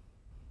now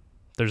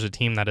there's a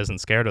team that isn't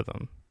scared of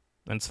them.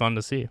 And it's fun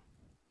to see.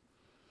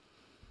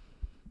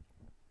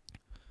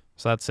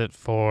 So that's it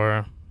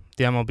for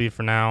the MLB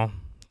for now.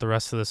 The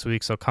rest of this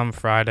week. So come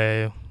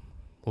Friday,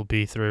 we'll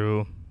be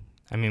through.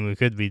 I mean, we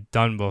could be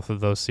done both of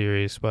those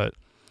series, but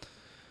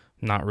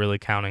not really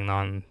counting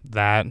on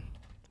that.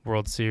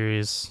 World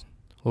Series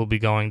will be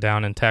going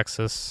down in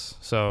Texas,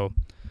 so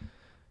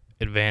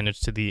advantage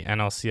to the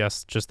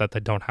NLCS, just that they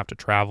don't have to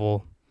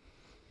travel.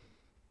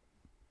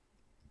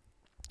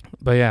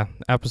 But yeah,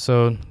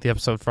 the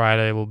episode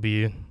Friday will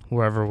be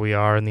wherever we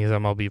are in these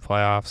MLB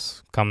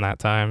playoffs come that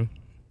time.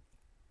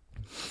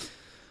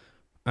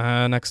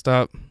 Next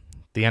up,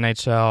 the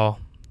NHL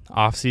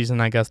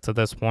offseason, I guess, to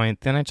this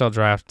point. The NHL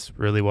draft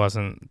really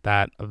wasn't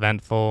that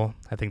eventful.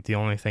 I think the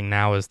only thing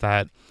now is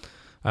that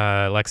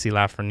Alexis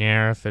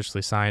Lafreniere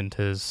officially signed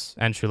his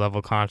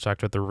entry-level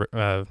contract with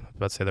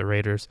the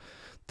Raiders.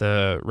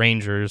 The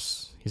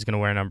Rangers, he's going to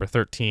wear number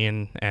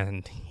 13,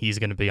 and he's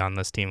going to be on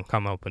this team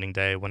come opening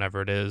day,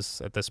 whenever it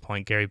is. At this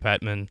point, Gary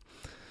Bettman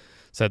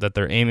said that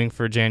they're aiming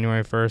for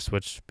January 1st,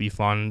 which would be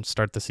fun.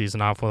 Start the season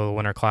off with a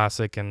Winter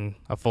Classic and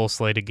a full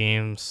slate of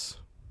games.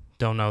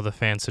 Don't know the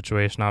fan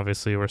situation,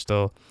 obviously. We're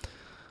still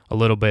a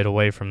little bit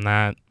away from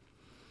that.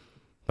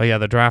 But yeah,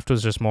 the draft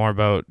was just more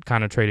about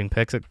kind of trading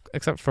picks,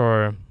 except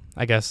for,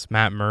 I guess,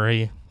 Matt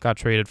Murray got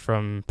traded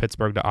from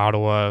Pittsburgh to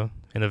Ottawa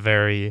in a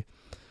very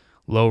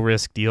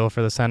low-risk deal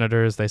for the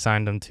Senators. They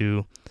signed him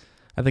to,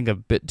 I think, a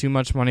bit too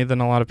much money than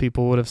a lot of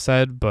people would have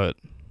said, but,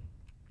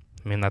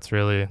 I mean, that's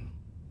really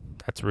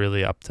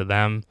up to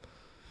them.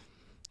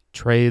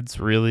 Trades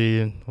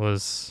really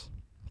was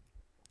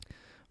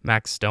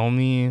Max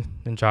Domi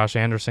and Josh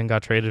Anderson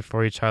got traded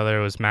for each other.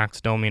 It was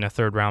Max Domi and a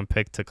third-round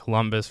pick to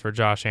Columbus for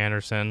Josh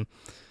Anderson,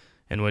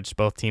 in which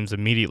both teams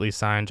immediately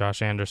signed.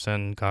 Josh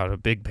Anderson got a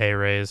big pay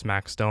raise.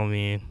 Max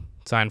Domi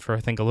signed for, I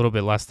think, a little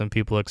bit less than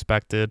people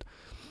expected.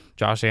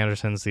 Josh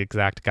Anderson's the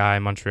exact guy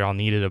Montreal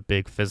needed, a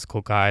big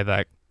physical guy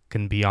that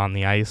can be on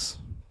the ice,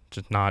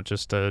 not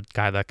just a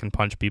guy that can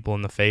punch people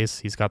in the face.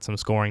 He's got some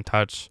scoring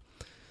touch.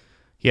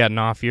 He had an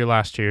off year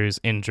last year. He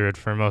was injured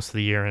for most of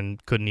the year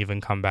and couldn't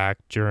even come back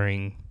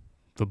during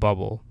the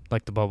bubble,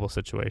 like the bubble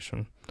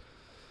situation.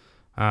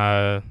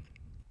 For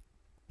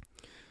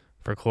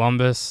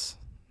Columbus,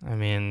 I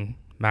mean,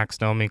 Max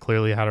Domi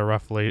clearly had a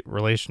rough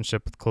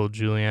relationship with Claude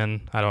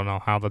Julien. I don't know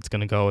how that's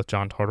going to go with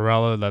John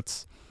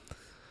Tortorella.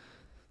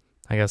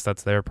 I guess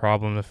that's their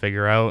problem to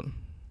figure out.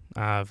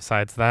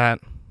 Besides that,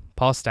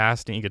 Paul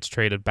Stastny gets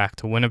traded back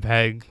to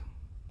Winnipeg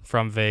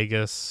from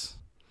Vegas.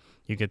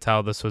 You could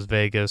tell this was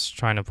Vegas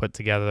trying to put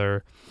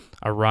together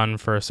a run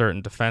for a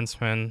certain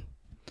defenseman.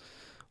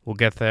 We'll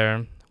get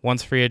there.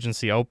 Once free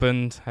agency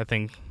opened, I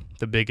think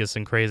the biggest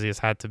and craziest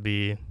had to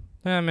be,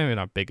 maybe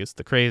not biggest,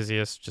 the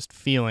craziest just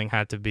feeling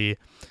had to be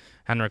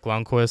Henrik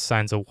Lundqvist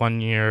signs a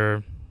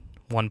 1-year,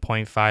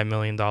 $1.5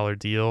 million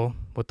deal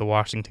with the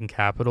Washington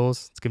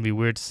Capitals. It's going to be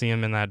weird to see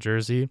him in that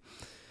jersey.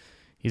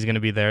 He's going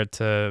to be there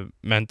to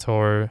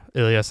mentor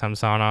Ilya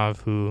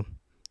Samsonov, who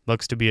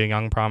looks to be a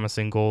young,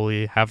 promising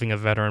goalie, having a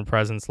veteran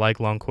presence like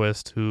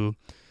Lundqvist, who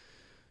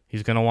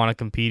he's going to want to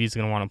compete, he's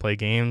going to want to play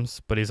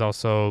games, but he's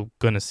also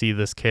going to see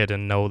this kid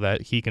and know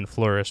that he can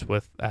flourish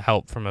with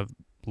help from a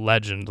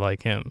legend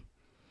like him.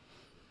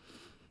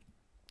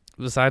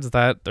 Besides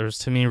that, there's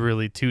to me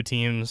really two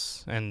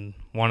teams, and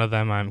one of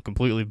them I'm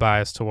completely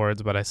biased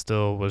towards, but I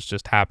still was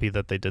just happy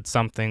that they did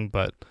something,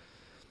 but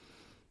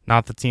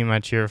not the team I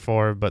cheer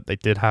for, but they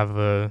did have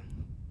a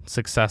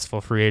successful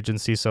free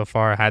agency so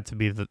far. It had to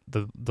be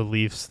the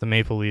Leafs, the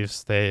Maple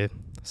Leafs. They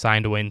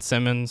signed Wayne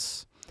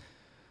Simmons,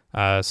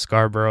 a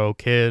Scarborough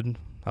kid,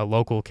 a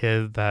local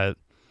kid that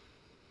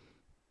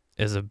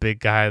is a big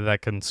guy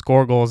that can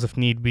score goals if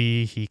need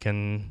be. He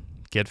can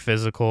get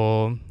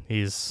physical.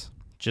 He's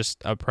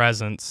just a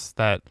presence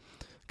that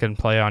can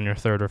play on your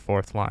third or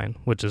fourth line,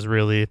 which is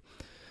really,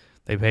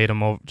 they paid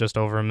him just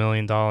over $1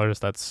 million.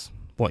 That's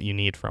what you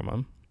need from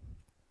him.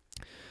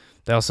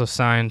 They also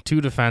signed 2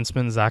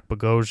 defensemen, Zach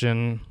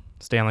Bogosian,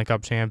 Stanley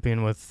Cup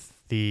champion with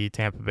the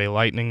Tampa Bay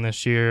Lightning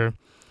this year.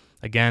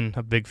 Again,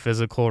 a big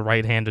physical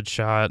right-handed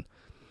shot.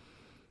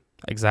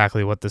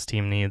 Exactly what this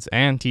team needs.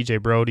 And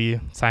TJ Brody,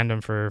 signed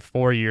him for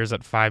 4 years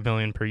at $5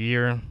 million per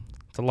year.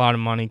 It's a lot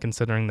of money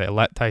considering they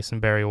let Tyson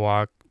Barrie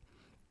walk.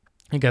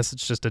 I guess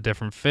it's just a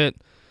different fit.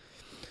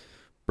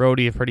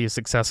 Brody, a pretty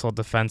successful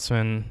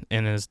defenseman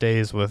in his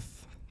days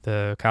with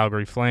the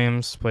Calgary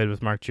Flames, played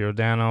with Mark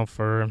Giordano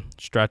for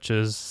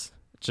stretches.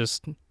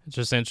 It's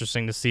just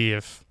interesting to see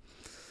if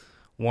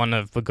one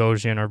of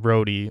Bogosian or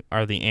Brody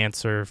are the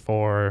answer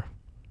for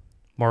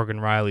Morgan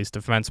Rielly's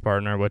defense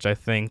partner, which I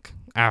think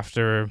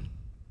after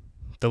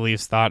the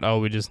Leafs thought,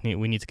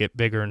 we need to get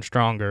bigger and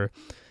stronger.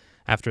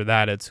 After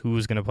that, it's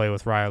who's going to play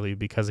with Rielly,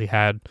 because he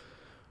had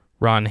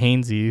Ron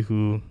Hainsey,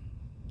 who,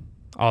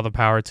 all the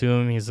power to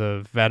him, he's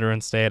a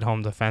veteran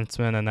stay-at-home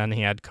defenseman, and then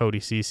he had Cody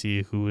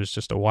Ceci, who was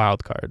just a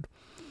wild card.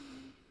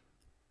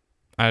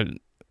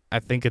 I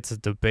think it's a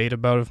debate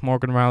about if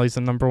Morgan Rielly's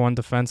the number one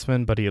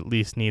defenseman, but he at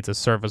least needs a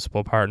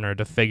serviceable partner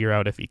to figure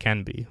out if he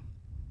can be.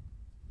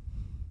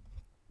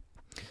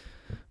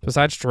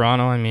 Besides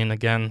Toronto,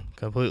 again,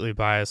 completely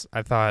biased.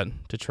 I thought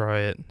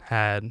Detroit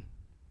had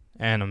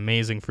an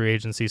amazing free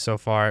agency so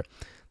far.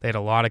 They had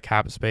a lot of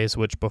cap space,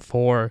 which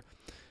before,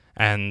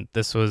 and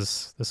this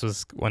was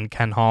when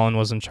Ken Holland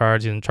was in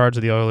charge. He's in charge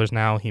of the Oilers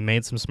now. He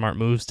made some smart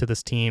moves to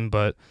this team,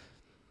 but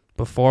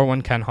before,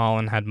 when Ken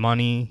Holland had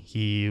money,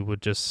 he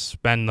would just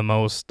spend the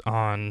most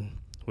on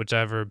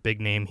whichever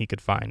big name he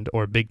could find,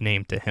 or big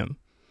name to him.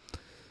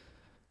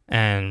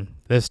 And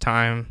this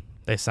time,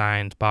 they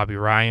signed Bobby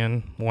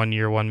Ryan, 1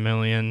 year, $1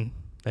 million.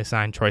 They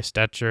signed Troy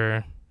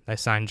Stetcher. They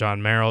signed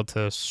John Merrill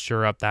to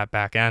shore up that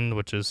back end,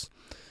 which is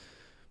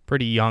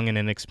pretty young and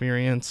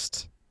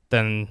inexperienced.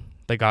 Then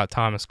they got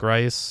Thomas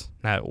Greiss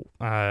at,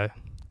 I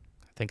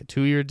think, a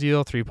 2-year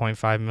deal,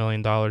 $3.5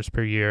 million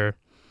per year.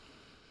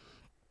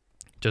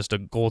 Just a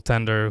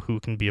goaltender who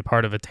can be a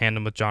part of a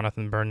tandem with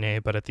Jonathan Bernier,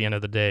 but at the end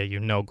of the day,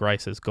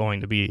 Greiss is going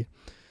to be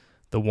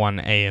the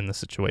 1A in the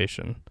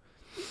situation.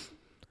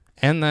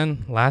 And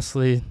then,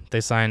 lastly,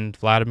 they signed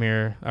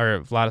Vladislav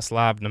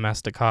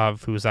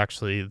Nemestikov, who's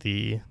actually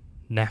the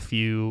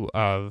nephew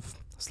of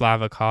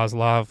Slava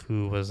Kozlov,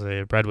 who was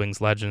a Red Wings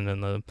legend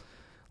in the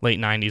late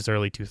 90s,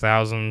 early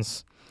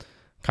 2000s.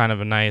 Kind of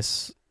a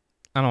nice,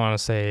 I don't want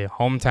to say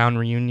hometown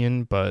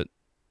reunion, but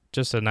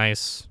just a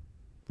nice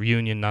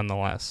reunion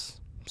nonetheless.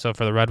 So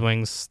for the Red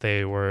Wings,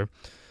 they were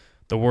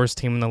the worst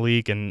team in the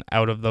league, and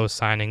out of those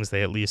signings,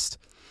 they at least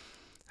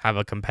have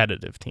a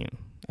competitive team.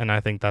 And I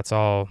think that's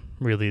all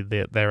really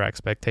their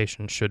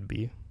expectation should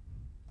be.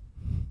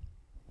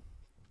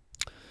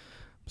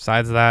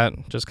 Besides that,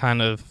 just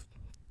kind of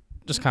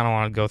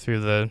want to go through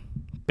the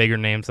bigger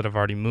names that have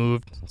already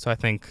moved. So I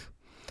think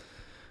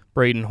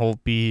Braden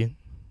Holtby,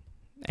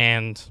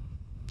 and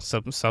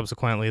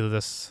subsequently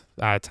this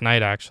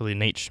tonight, actually,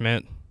 Nate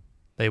Schmidt,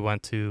 they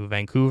went to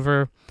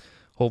Vancouver.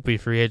 Holtby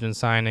free agent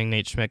signing.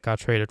 Nate Schmidt got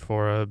traded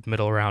for a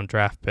middle round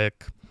draft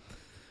pick.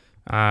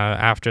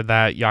 After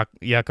that,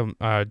 Jacob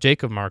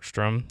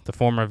Markstrom, the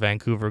former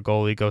Vancouver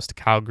goalie, goes to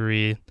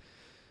Calgary.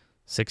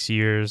 6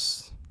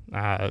 years,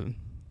 $6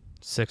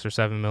 or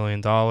 $7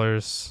 million,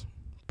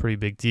 pretty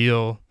big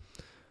deal.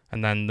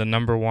 And then the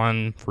number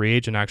one free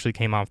agent actually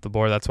came off the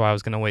board. That's why I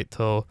was going to wait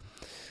till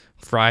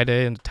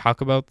Friday and talk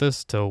about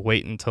this, to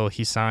wait until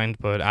he signed.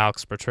 But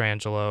Alex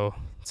Pietrangelo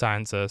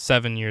signs a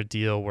 7-year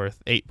deal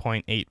worth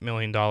 $8.8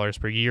 million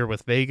per year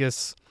with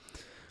Vegas,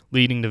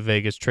 leading to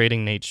Vegas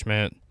trading Nate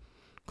Schmidt,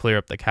 clear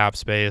up the cap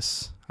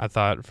space. I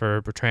thought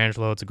for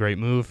Pietrangelo, it's a great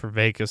move. For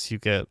Vegas, you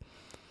get,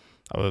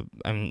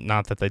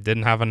 not that they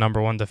didn't have a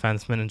number one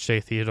defenseman in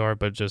Shea Theodore,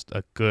 but just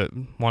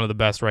one of the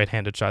best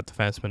right-handed shot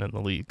defensemen in the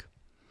league.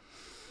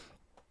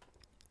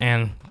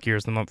 And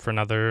gears them up for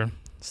another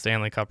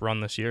Stanley Cup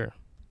run this year.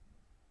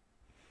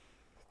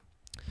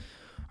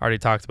 Already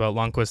talked about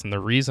Lundqvist, and the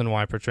reason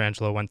why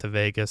Pietrangelo went to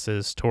Vegas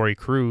is Torrey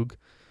Krug,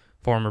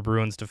 former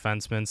Bruins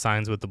defenseman,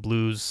 signs with the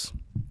Blues,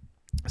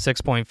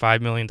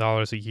 $6.5 million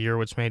a year,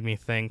 which made me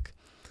think,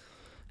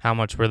 how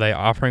much were they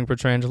offering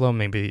Pietrangelo?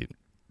 Maybe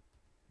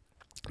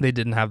they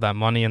didn't have that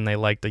money and they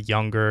liked a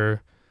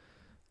younger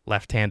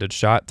left-handed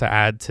shot to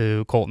add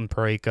to Colton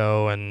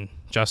Parayko and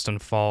Justin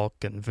Falk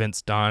and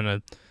Vince Dunn.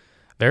 A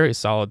very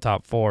solid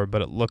top four,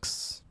 but it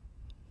looks,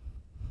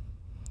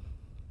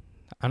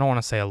 I don't want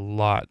to say a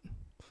lot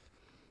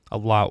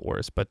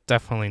worse, but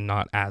definitely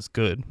not as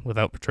good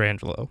without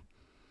Pietrangelo.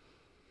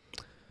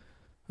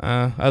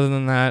 Other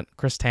than that,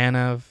 Chris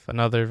Tanev,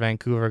 another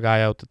Vancouver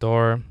guy out the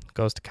door,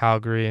 goes to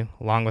Calgary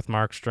along with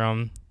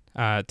Markstrom.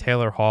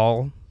 Taylor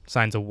Hall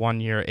signs a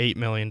 1-year, $8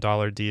 million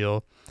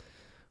deal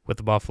with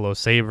the Buffalo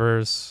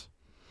Sabres.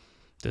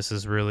 This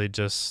is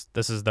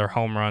their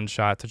home run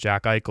shot to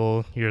Jack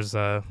Eichel. Here's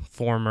a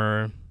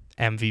former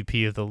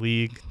MVP of the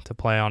league to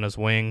play on his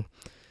wing.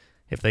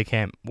 If they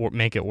can't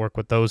make it work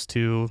with those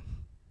two,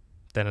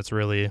 then it's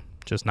really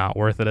just not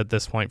worth it at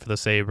this point for the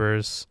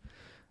Sabres.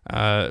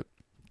 I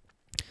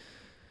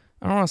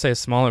don't want to say a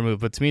smaller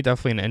move, but to me,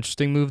 definitely an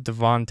interesting move.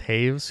 Devon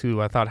Taves,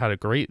 who I thought had a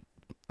great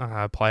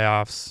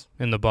playoffs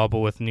in the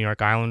bubble with New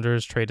York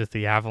Islanders, traded to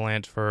the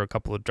Avalanche for a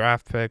couple of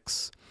draft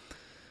picks.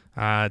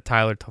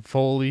 Tyler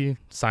Toffoli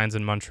signs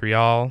in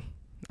Montreal,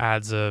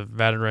 adds a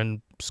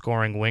veteran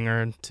scoring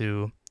winger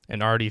to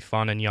an already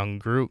fun and young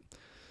group.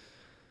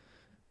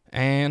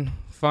 And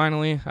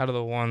finally, out of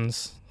the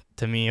ones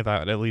to me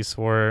that at least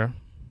were,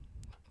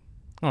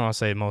 I don't want to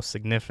say most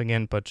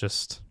significant, but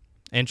just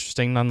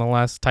interesting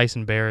nonetheless,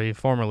 Tyson Barrie,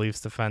 former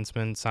Leafs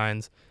defenseman,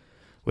 signs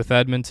with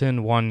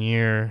Edmonton, 1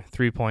 year,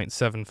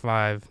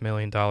 $3.75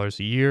 million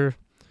a year.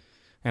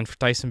 And for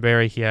Tyson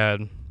Barrie, he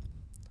had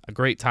a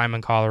great time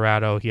in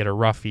Colorado. He had a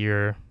rough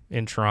year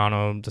in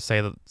Toronto, to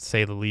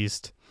say the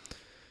least.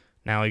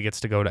 Now he gets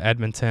to go to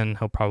Edmonton.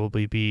 He'll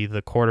probably be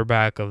the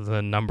quarterback of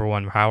the number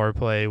one power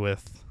play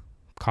with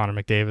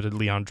Connor McDavid and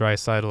Leon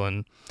Draisaitl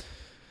and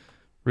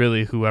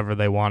really whoever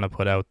they want to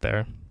put out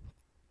there.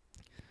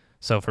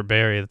 So for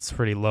Barrie, it's a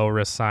pretty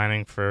low-risk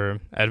signing. For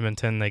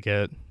Edmonton, they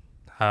get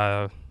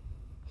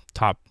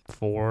top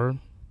 4.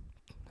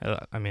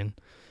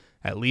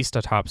 At least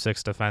a top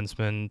 6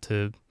 defenseman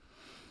to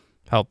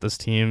help this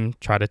team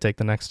try to take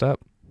the next step.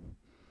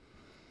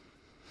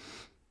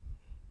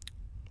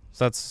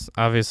 So that's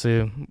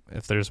obviously,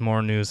 if there's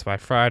more news by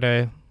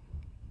Friday,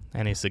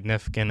 any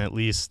significant at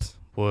least,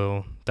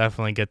 we'll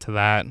definitely get to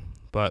that.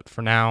 But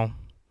for now,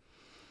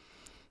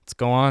 let's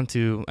go on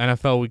to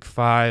NFL Week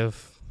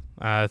 5.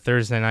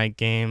 Thursday night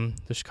game,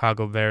 the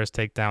Chicago Bears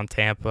take down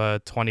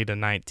Tampa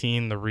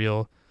 20-19. The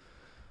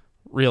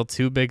real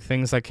two big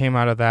things that came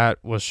out of that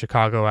was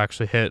Chicago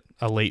actually hit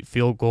a late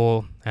field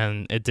goal,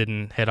 and it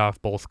didn't hit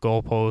off both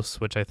goalposts,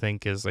 which I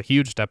think is a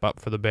huge step up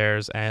for the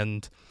Bears.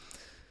 And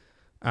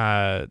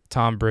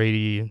Tom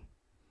Brady,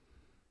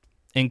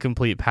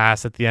 incomplete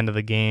pass at the end of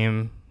the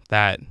game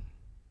that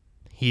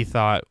he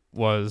thought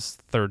was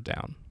third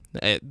down.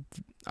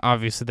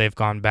 Obviously, they've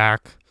gone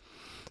back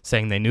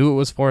saying they knew it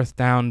was fourth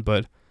down,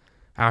 but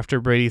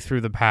after Brady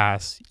threw the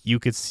pass, you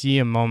could see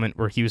a moment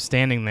where he was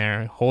standing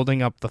there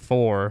holding up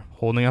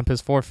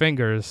his 4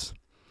 fingers,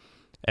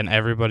 and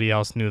everybody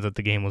else knew that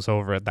the game was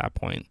over at that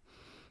point.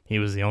 He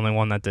was the only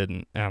one that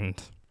didn't,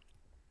 and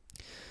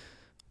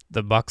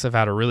the Bucs have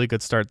had a really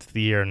good start to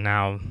the year.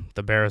 Now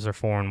the Bears are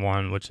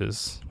 4-1, which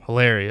is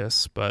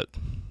hilarious, but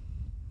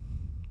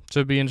it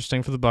should be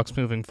interesting for the Bucs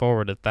moving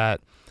forward if that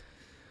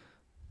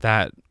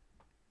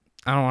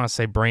I don't want to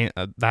say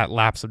that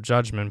lapse of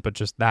judgment, but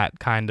just that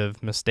kind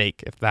of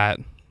mistake, if that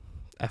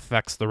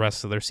affects the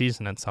rest of their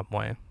season in some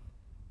way.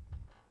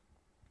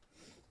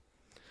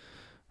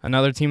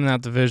 Another team in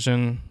that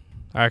division,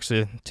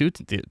 actually two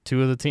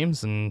of the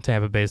teams in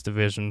Tampa Bay's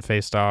division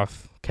faced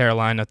off.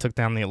 Carolina took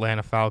down the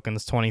Atlanta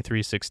Falcons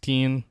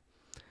 23-16.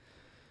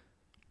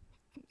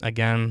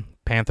 Again,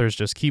 Panthers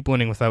just keep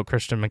winning without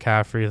Christian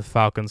McCaffrey. The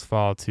Falcons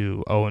fall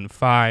to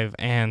 0-5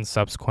 and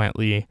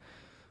subsequently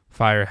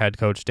fire head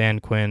coach Dan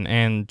Quinn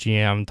and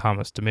GM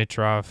Thomas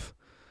Dimitroff.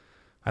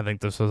 I think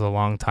this was a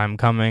long time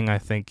coming. I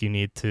think you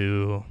need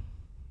to,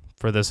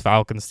 for this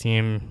Falcons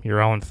team, you're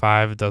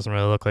 0-5. It doesn't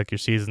really look like your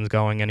season's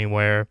going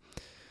anywhere.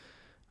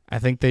 I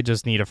think they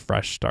just need a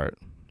fresh start.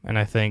 And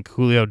I think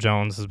Julio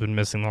Jones has been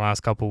missing the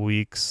last couple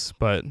weeks,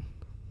 but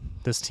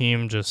this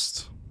team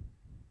just,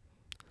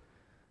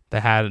 they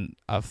had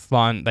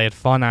fun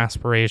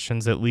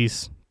aspirations, at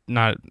least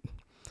not.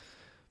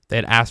 They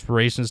had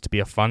aspirations to be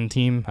a fun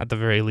team at the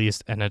very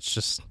least, and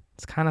it's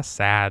kind of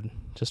sad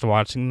just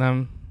watching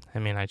them. I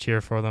mean, I cheer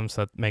for them,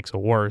 so that makes it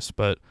worse,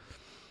 but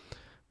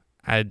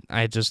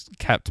I just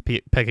kept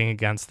picking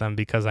against them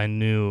because I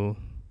knew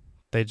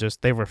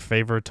they were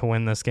favored to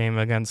win this game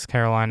against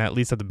Carolina, at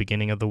least at the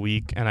beginning of the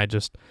week, and I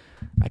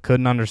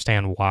couldn't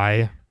understand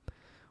why.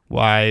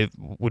 Why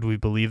would we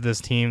believe this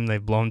team?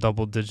 They've blown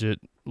double-digit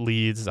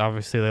leads.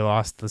 Obviously, they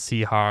lost to the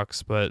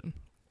Seahawks, but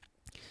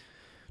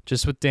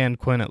just with Dan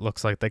Quinn, it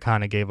looks like they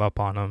kind of gave up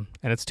on him.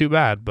 And it's too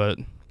bad, but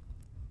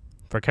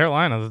for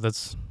Carolina,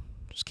 let's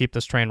just keep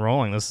this train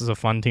rolling. This is a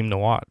fun team to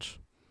watch.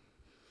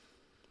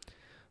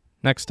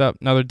 Next up,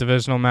 another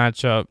divisional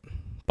matchup.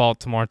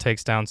 Baltimore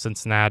takes down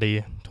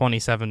Cincinnati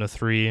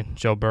 27-3.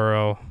 Joe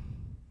Burrow,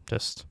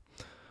 just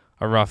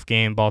a rough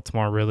game.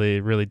 Baltimore really,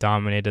 really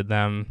dominated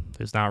them.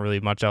 There's not really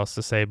much else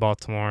to say.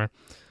 Baltimore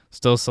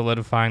still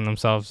solidifying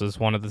themselves as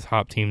one of the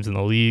top teams in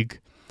the league.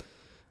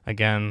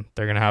 Again,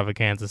 they're going to have a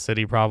Kansas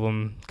City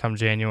problem come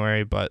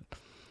January, but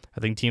I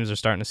think teams are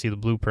starting to see the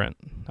blueprint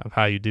of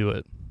how you do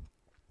it.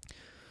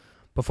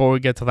 Before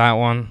we get to that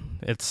one,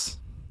 it's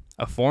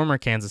a former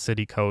Kansas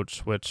City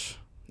coach, which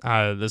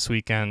this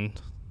weekend,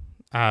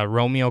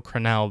 Romeo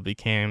Crennel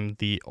became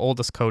the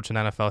oldest coach in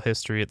NFL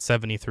history at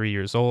 73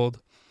 years old.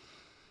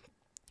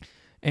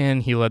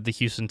 And he led the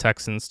Houston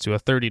Texans to a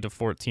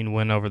 30-14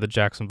 win over the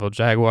Jacksonville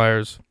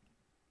Jaguars,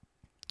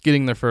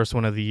 getting their first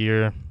win of the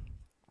year.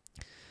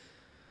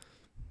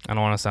 I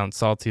don't want to sound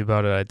salty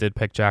about it. I did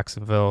pick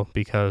Jacksonville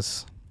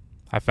because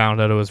I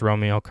found out it was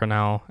Romeo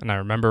Crennel, and I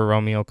remember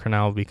Romeo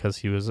Crennel because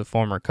he was a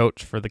former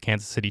coach for the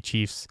Kansas City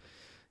Chiefs.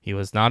 He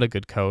was not a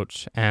good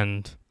coach,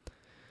 and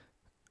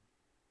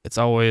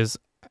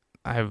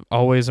I've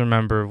always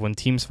remember when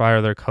teams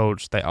fire their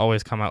coach, they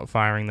always come out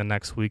firing the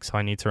next week, so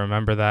I need to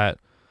remember that.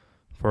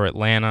 For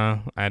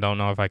Atlanta, I don't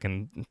know if I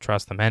can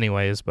trust them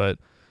anyways, but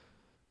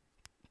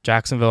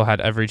Jacksonville had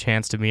every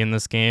chance to be in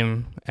this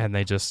game, and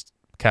they just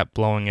kept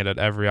blowing it at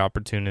every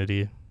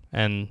opportunity.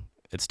 And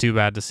it's too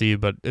bad to see,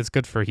 but it's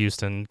good for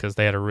Houston because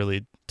they had a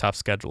really tough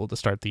schedule to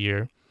start the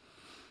year.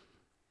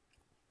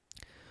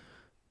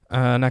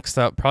 Next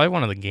up, probably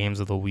one of the games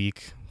of the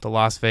week. The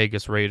Las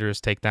Vegas Raiders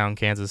take down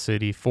Kansas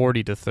City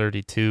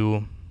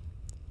 40-32.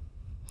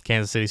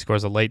 Kansas City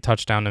scores a late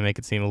touchdown to make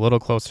it seem a little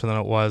closer than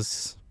it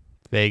was.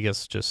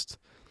 Vegas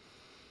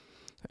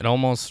it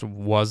almost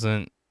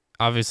wasn't.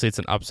 Obviously, it's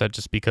an upset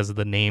just because of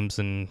the names,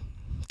 and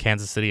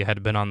Kansas City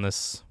had been on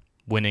this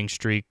winning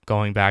streak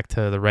going back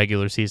to the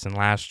regular season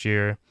last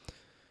year.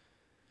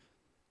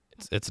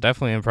 It's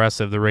definitely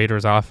impressive. The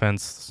Raiders'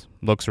 offense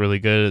looks really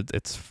good.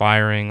 It's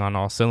firing on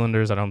all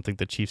cylinders. I don't think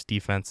the Chiefs'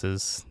 defense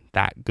is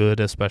that good,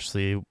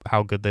 especially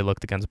how good they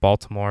looked against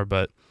Baltimore,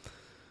 but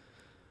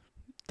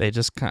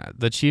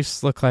the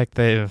Chiefs look like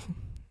they've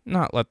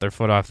not let their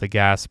foot off the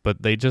gas,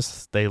 but they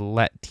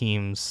let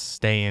teams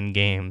stay in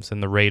games,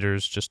 and the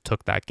Raiders just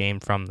took that game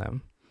from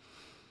them.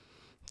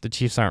 The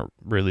Chiefs aren't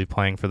really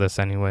playing for this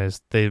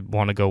anyways. They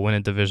want to go win a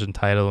division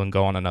title and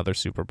go on another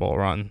Super Bowl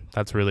run.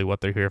 That's really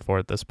what they're here for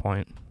at this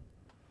point.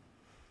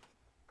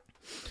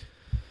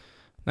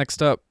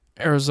 Next up,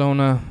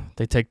 Arizona.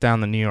 They take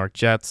down the New York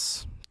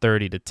Jets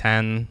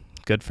 30-10.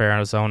 Good for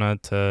Arizona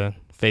to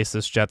face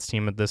this Jets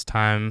team at this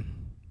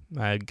time.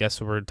 I guess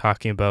we're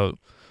talking about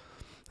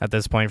at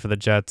this point for the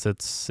Jets,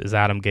 is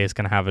Adam Gase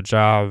going to have a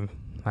job?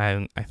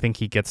 I think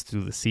he gets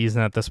through the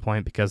season at this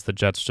point because the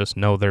Jets just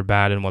know they're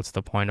bad, and what's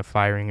the point of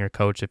firing your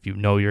coach if you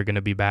know you're going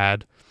to be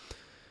bad?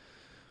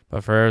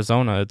 But for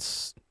Arizona,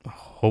 it's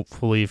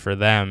hopefully for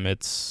them,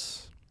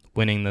 it's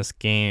winning this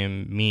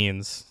game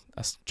means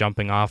a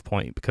jumping off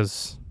point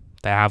because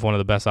they have one of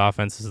the best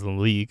offenses in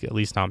the league, at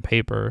least on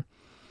paper.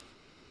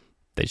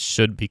 They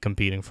should be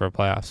competing for a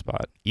playoff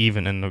spot,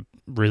 even in the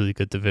really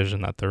good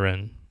division that they're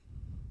in.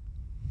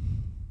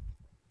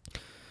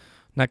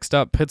 Next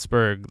up,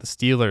 Pittsburgh. The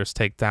Steelers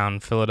take down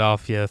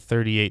Philadelphia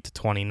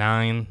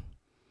 38-29.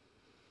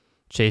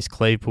 Chase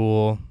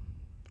Claypool,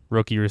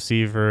 rookie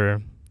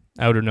receiver,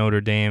 out of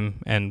Notre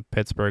Dame, and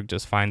Pittsburgh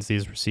just finds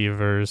these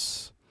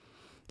receivers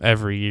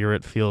every year,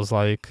 it feels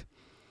like.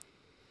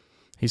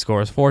 He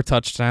scores 4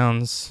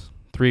 touchdowns,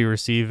 3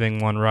 receiving,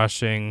 1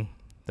 rushing.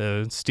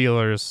 The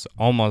Steelers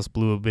almost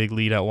blew a big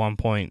lead at one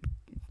point,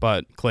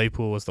 but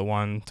Claypool was the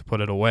one to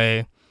put it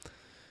away.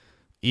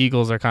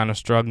 Eagles are kind of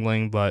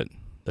struggling, but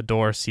the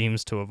door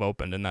seems to have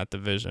opened in that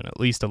division, at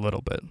least a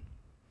little bit.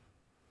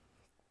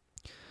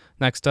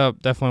 Next up,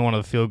 definitely one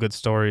of the feel-good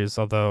stories,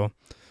 although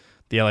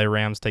the LA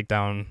Rams take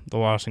down the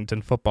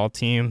Washington football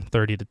team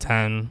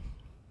 30-10.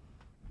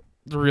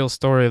 The real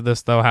story of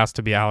this, though, has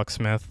to be Alex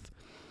Smith.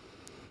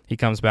 He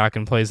comes back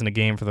and plays in a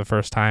game for the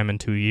first time in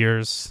 2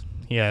 years.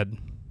 He had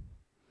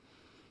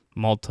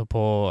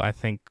multiple, I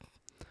think,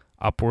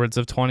 upwards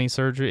of 20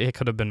 surgery. It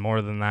could have been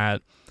more than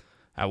that.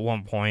 At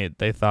one point,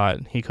 they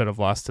thought he could have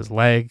lost his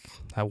leg.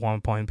 At one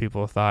point,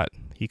 people thought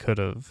he could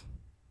have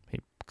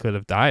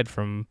died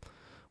from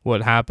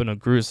what happened, a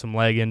gruesome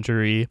leg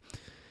injury.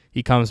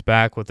 He comes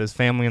back with his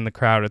family in the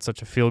crowd. It's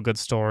such a feel-good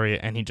story,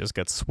 and he just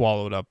gets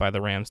swallowed up by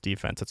the Rams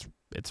defense.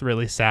 It's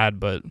really sad,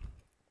 but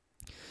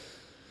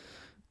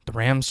the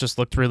Rams just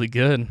looked really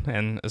good,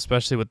 and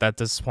especially with that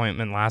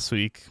disappointment last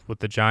week with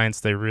the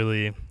Giants, they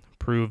really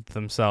proved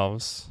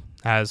themselves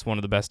as one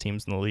of the best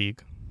teams in the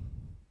league.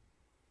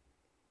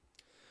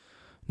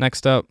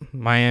 Next up,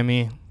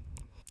 Miami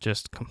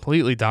just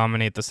completely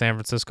dominate the San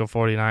Francisco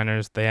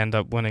 49ers. They end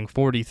up winning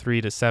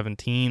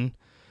 43-17.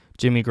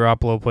 Jimmy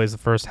Garoppolo plays the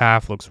first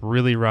half, looks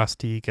really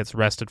rusty, gets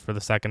rested for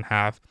the second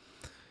half,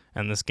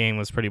 and this game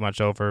was pretty much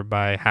over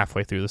by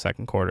halfway through the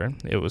second quarter.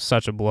 It was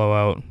such a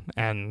blowout,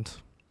 and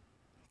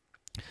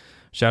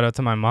shout out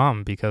to my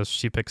mom because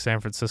she picked San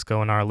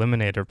Francisco in our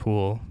eliminator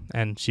pool,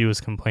 and she was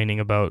complaining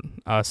about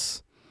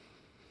us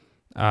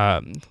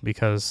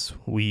because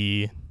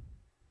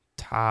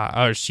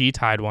she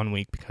tied 1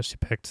 week because she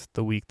picked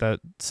the week that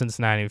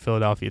Cincinnati and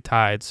Philadelphia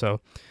tied. So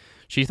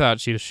she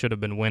thought she should have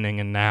been winning,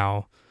 and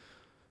now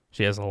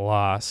she has a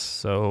loss.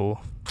 So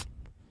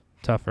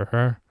tough for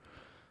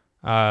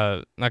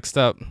her. Next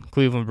up,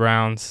 Cleveland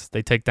Browns.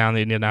 They take down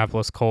the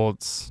Indianapolis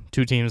Colts,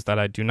 2 teams that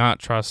I do not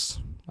trust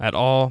at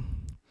all.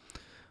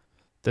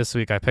 This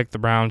week I picked the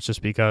Browns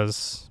just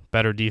because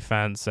better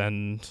defense,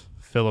 and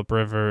Phillip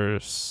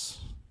Rivers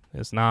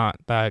is not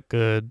that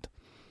good.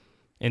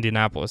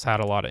 Indianapolis had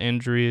a lot of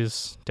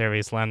injuries.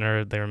 Darius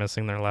Leonard, they were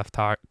missing their left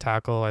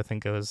tackle. I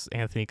think it was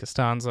Anthony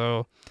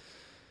Costanzo.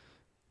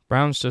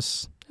 Browns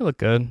they look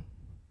good.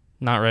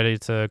 Not ready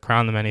to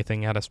crown them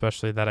anything yet,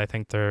 especially that I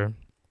think they're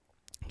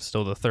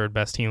still the 3rd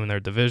best team in their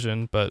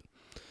division. But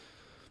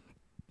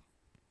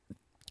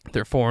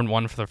They're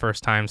 4-1 for the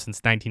first time since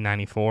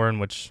 1994, in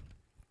which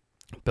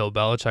Bill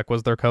Belichick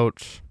was their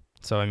coach.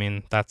 So, I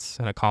mean, that's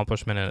an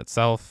accomplishment in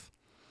itself.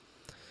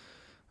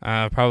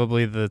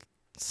 Probably the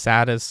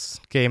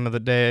saddest game of the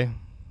day.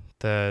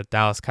 The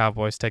Dallas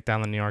Cowboys take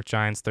down the New York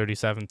Giants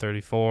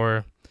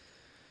 37-34.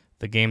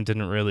 The game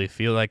didn't really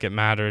feel like it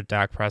mattered.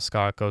 Dak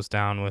Prescott goes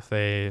down with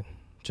a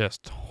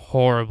just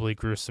horribly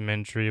gruesome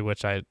injury,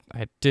 which I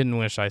didn't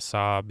wish I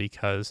saw,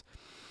 because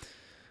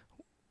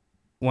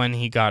when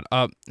he got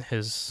up,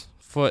 his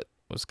foot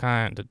was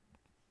kind of,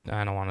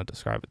 I don't want to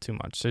describe it too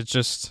much.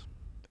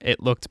 It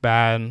looked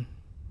bad.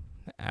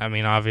 I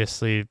mean,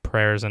 obviously,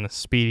 prayers and a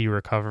speedy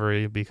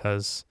recovery,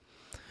 because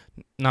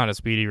not a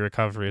speedy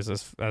recovery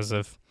as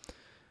if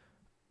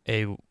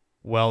a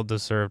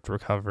well-deserved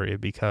recovery,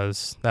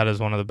 because that is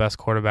one of the best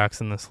quarterbacks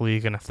in this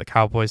league, and if the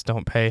Cowboys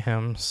don't pay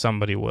him,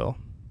 somebody will,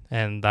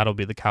 and that'll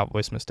be the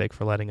Cowboys' mistake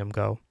for letting him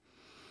go.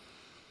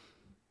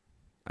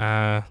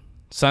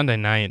 Sunday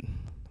night,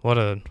 what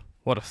a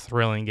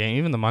thrilling game.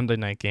 Even the Monday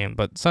night game,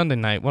 but Sunday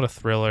night, what a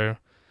thriller.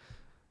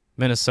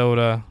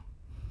 Minnesota,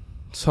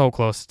 so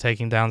close to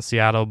taking down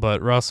Seattle,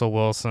 but Russell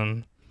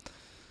Wilson,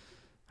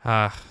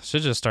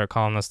 should just start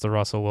calling this the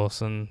Russell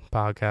Wilson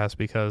podcast,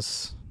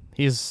 because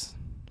he's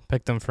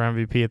picked him for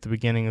MVP at the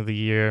beginning of the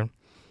year,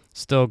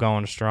 still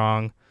going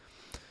strong.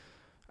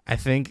 I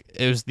think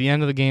it was the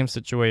end of the game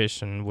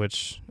situation,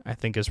 which I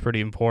think is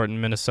pretty important.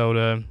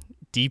 Minnesota,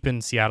 deep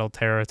in Seattle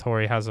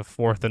territory, has a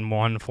 4th and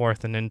 1,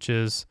 4th and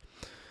inches.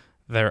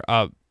 They're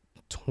up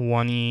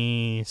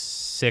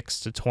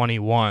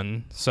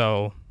 26-21.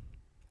 So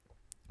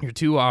your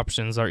two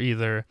options are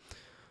either,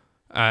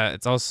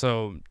 it's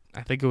also,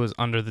 I think it was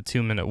under the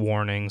 2-minute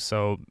warning,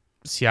 so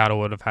Seattle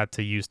would have had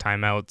to use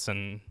timeouts,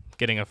 and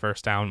getting a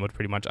first down would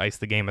pretty much ice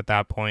the game at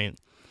that point.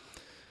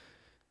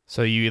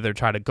 So you either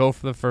try to go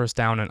for the first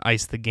down and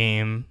ice the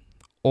game,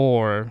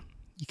 or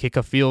you kick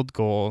a field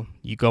goal,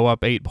 you go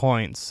up 8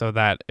 points, so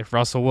that if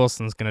Russell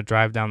Wilson's going to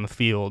drive down the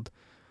field,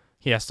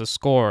 he has to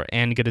score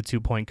and get a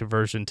 2-point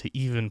conversion to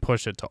even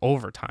push it to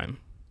overtime.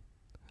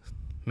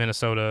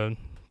 Minnesota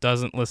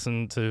doesn't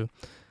listen to,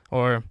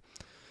 or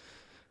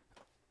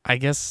I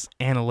guess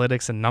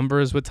analytics and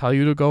numbers would tell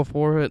you to go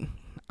for it.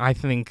 I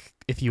think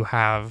if you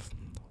have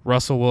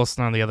Russell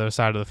Wilson on the other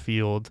side of the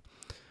field,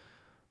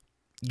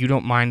 you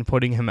don't mind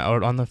putting him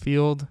out on the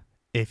field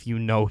if you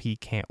know he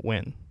can't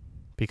win,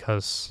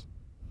 because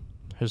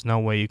there's no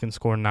way you can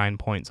score 9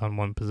 points on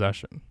one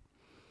possession.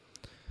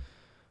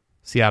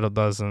 Seattle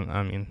doesn't,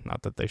 I mean,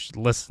 not that they should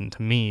listen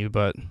to me,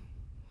 but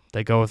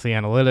they go with the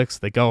analytics,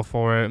 they go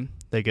for it,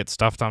 they get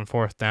stuffed on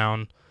 4th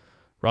down,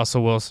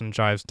 Russell Wilson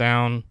drives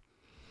down,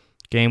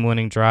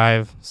 game-winning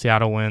drive,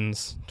 Seattle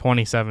wins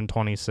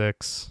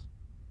 27-26,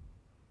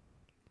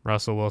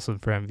 Russell Wilson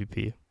for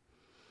MVP.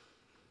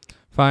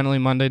 Finally,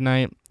 Monday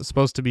night, it's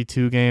supposed to be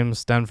 2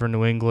 games, Denver,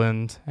 New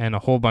England, and a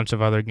whole bunch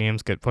of other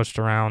games get pushed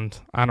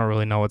around. I don't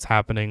really know what's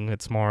happening.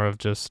 It's more of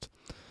just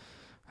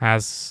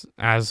as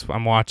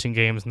I'm watching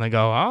games and they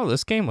go, oh,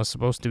 this game was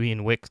supposed to be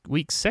in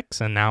week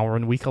 6 and now we're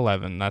in week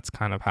 11. That's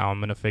kind of how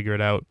I'm going to figure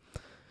it out.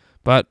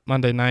 But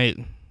Monday night,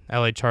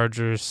 LA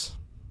Chargers,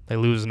 they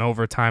lose in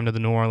overtime to the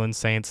New Orleans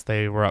Saints.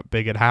 They were up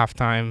big at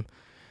halftime.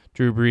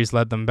 Drew Brees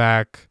led them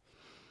back.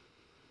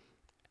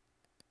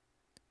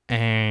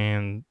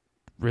 And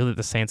really,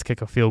 the Saints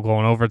kick a field goal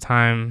in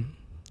overtime.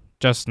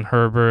 Justin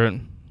Herbert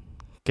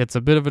gets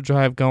a bit of a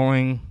drive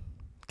going,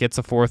 gets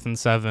a 4th and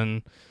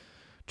 7,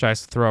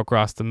 tries to throw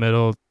across the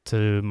middle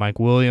to Mike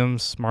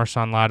Williams.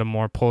 Marshawn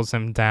Lattimore pulls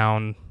him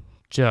down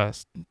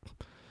just,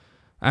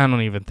 I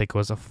don't even think it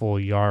was a full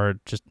yard,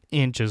 just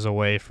inches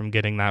away from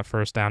getting that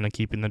first down and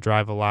keeping the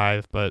drive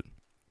alive, but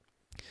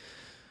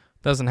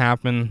doesn't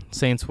happen.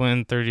 Saints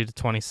win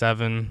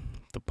 30-27.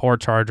 The poor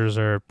Chargers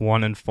are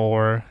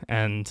 1-4,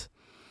 and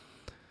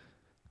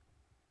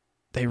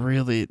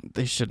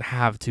they should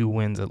have 2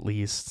 wins at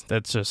least.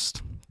 That's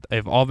just,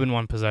 they've all been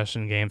one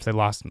possession games. They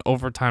lost in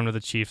overtime to the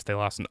Chiefs. They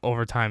lost in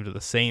overtime to the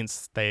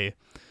Saints. They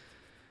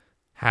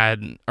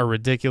had a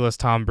ridiculous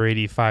Tom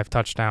Brady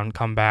 5-touchdown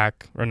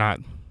comeback, or not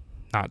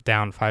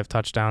down 5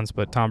 touchdowns,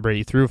 but Tom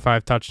Brady threw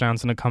 5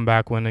 touchdowns in a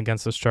comeback win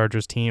against this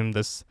Chargers team.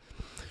 This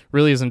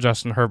really isn't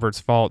Justin Herbert's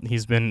fault.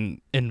 He's been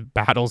in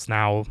battles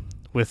now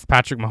with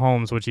Patrick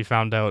Mahomes, which he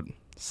found out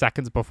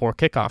seconds before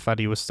kickoff that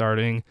he was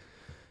starting.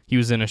 He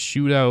was in a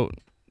shootout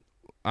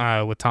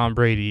with Tom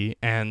Brady,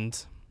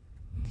 and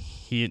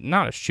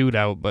not a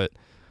shootout, but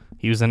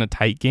he was in a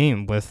tight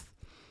game with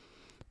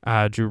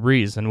Drew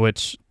Brees, in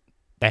which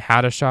they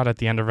had a shot at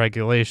the end of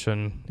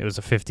regulation. It was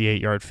a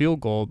 58-yard field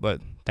goal, but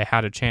they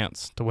had a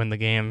chance to win the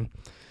game.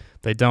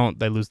 They don't.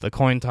 They lose the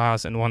coin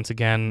toss, and once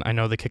again, I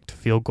know they kicked a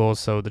field goal,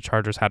 so the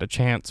Chargers had a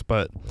chance,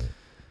 but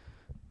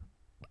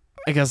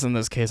I guess in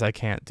this case I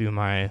can't do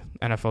my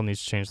NFL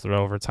needs to change the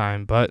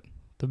overtime, but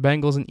the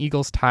Bengals and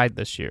Eagles tied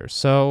this year,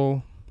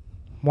 so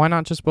why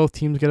not just both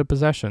teams get a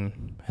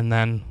possession, and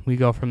then we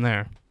go from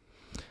there?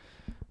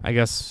 I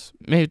guess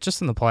maybe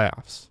just in the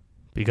playoffs,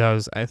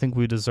 because I think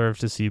we deserve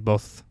to see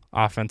both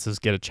offenses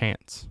get a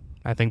chance.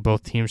 I think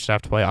both teams should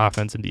have to play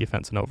offense and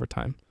defense in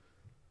overtime.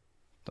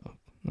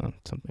 Oh,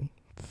 something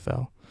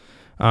fell.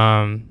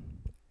 All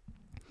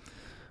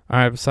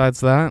right. Besides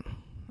that,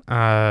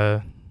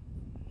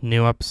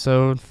 new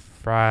episode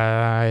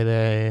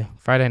Friday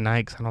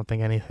night. 'Cause I don't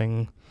think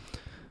anything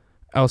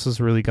else is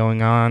really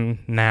going on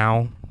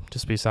now.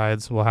 Just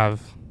besides, we'll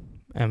have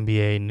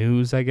NBA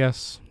news, I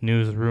guess.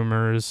 News,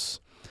 rumors.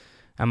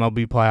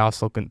 MLB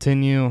playoffs will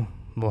continue.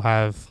 We'll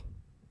have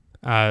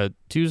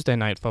Tuesday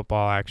night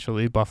football,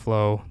 actually.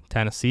 Buffalo,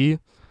 Tennessee.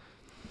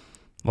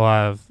 We'll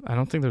have, I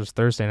don't think there's a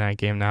Thursday night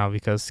game now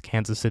because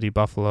Kansas City,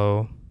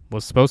 Buffalo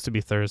was supposed to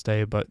be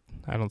Thursday, but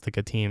I don't think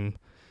a team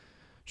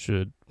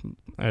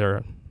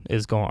are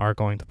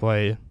going to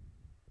play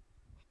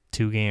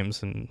 2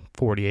 games in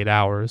 48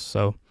 hours.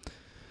 So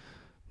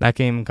that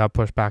game got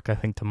pushed back, I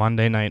think, to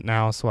Monday night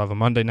now. So we'll have a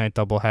Monday night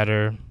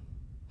doubleheader.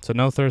 So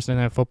no Thursday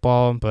night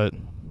football, but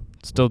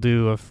still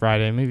do a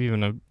Friday, maybe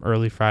even an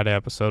early Friday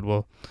episode.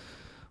 We'll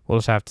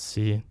just have to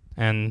see.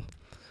 And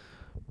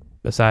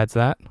besides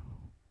that,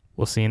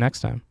 we'll see you next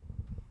time.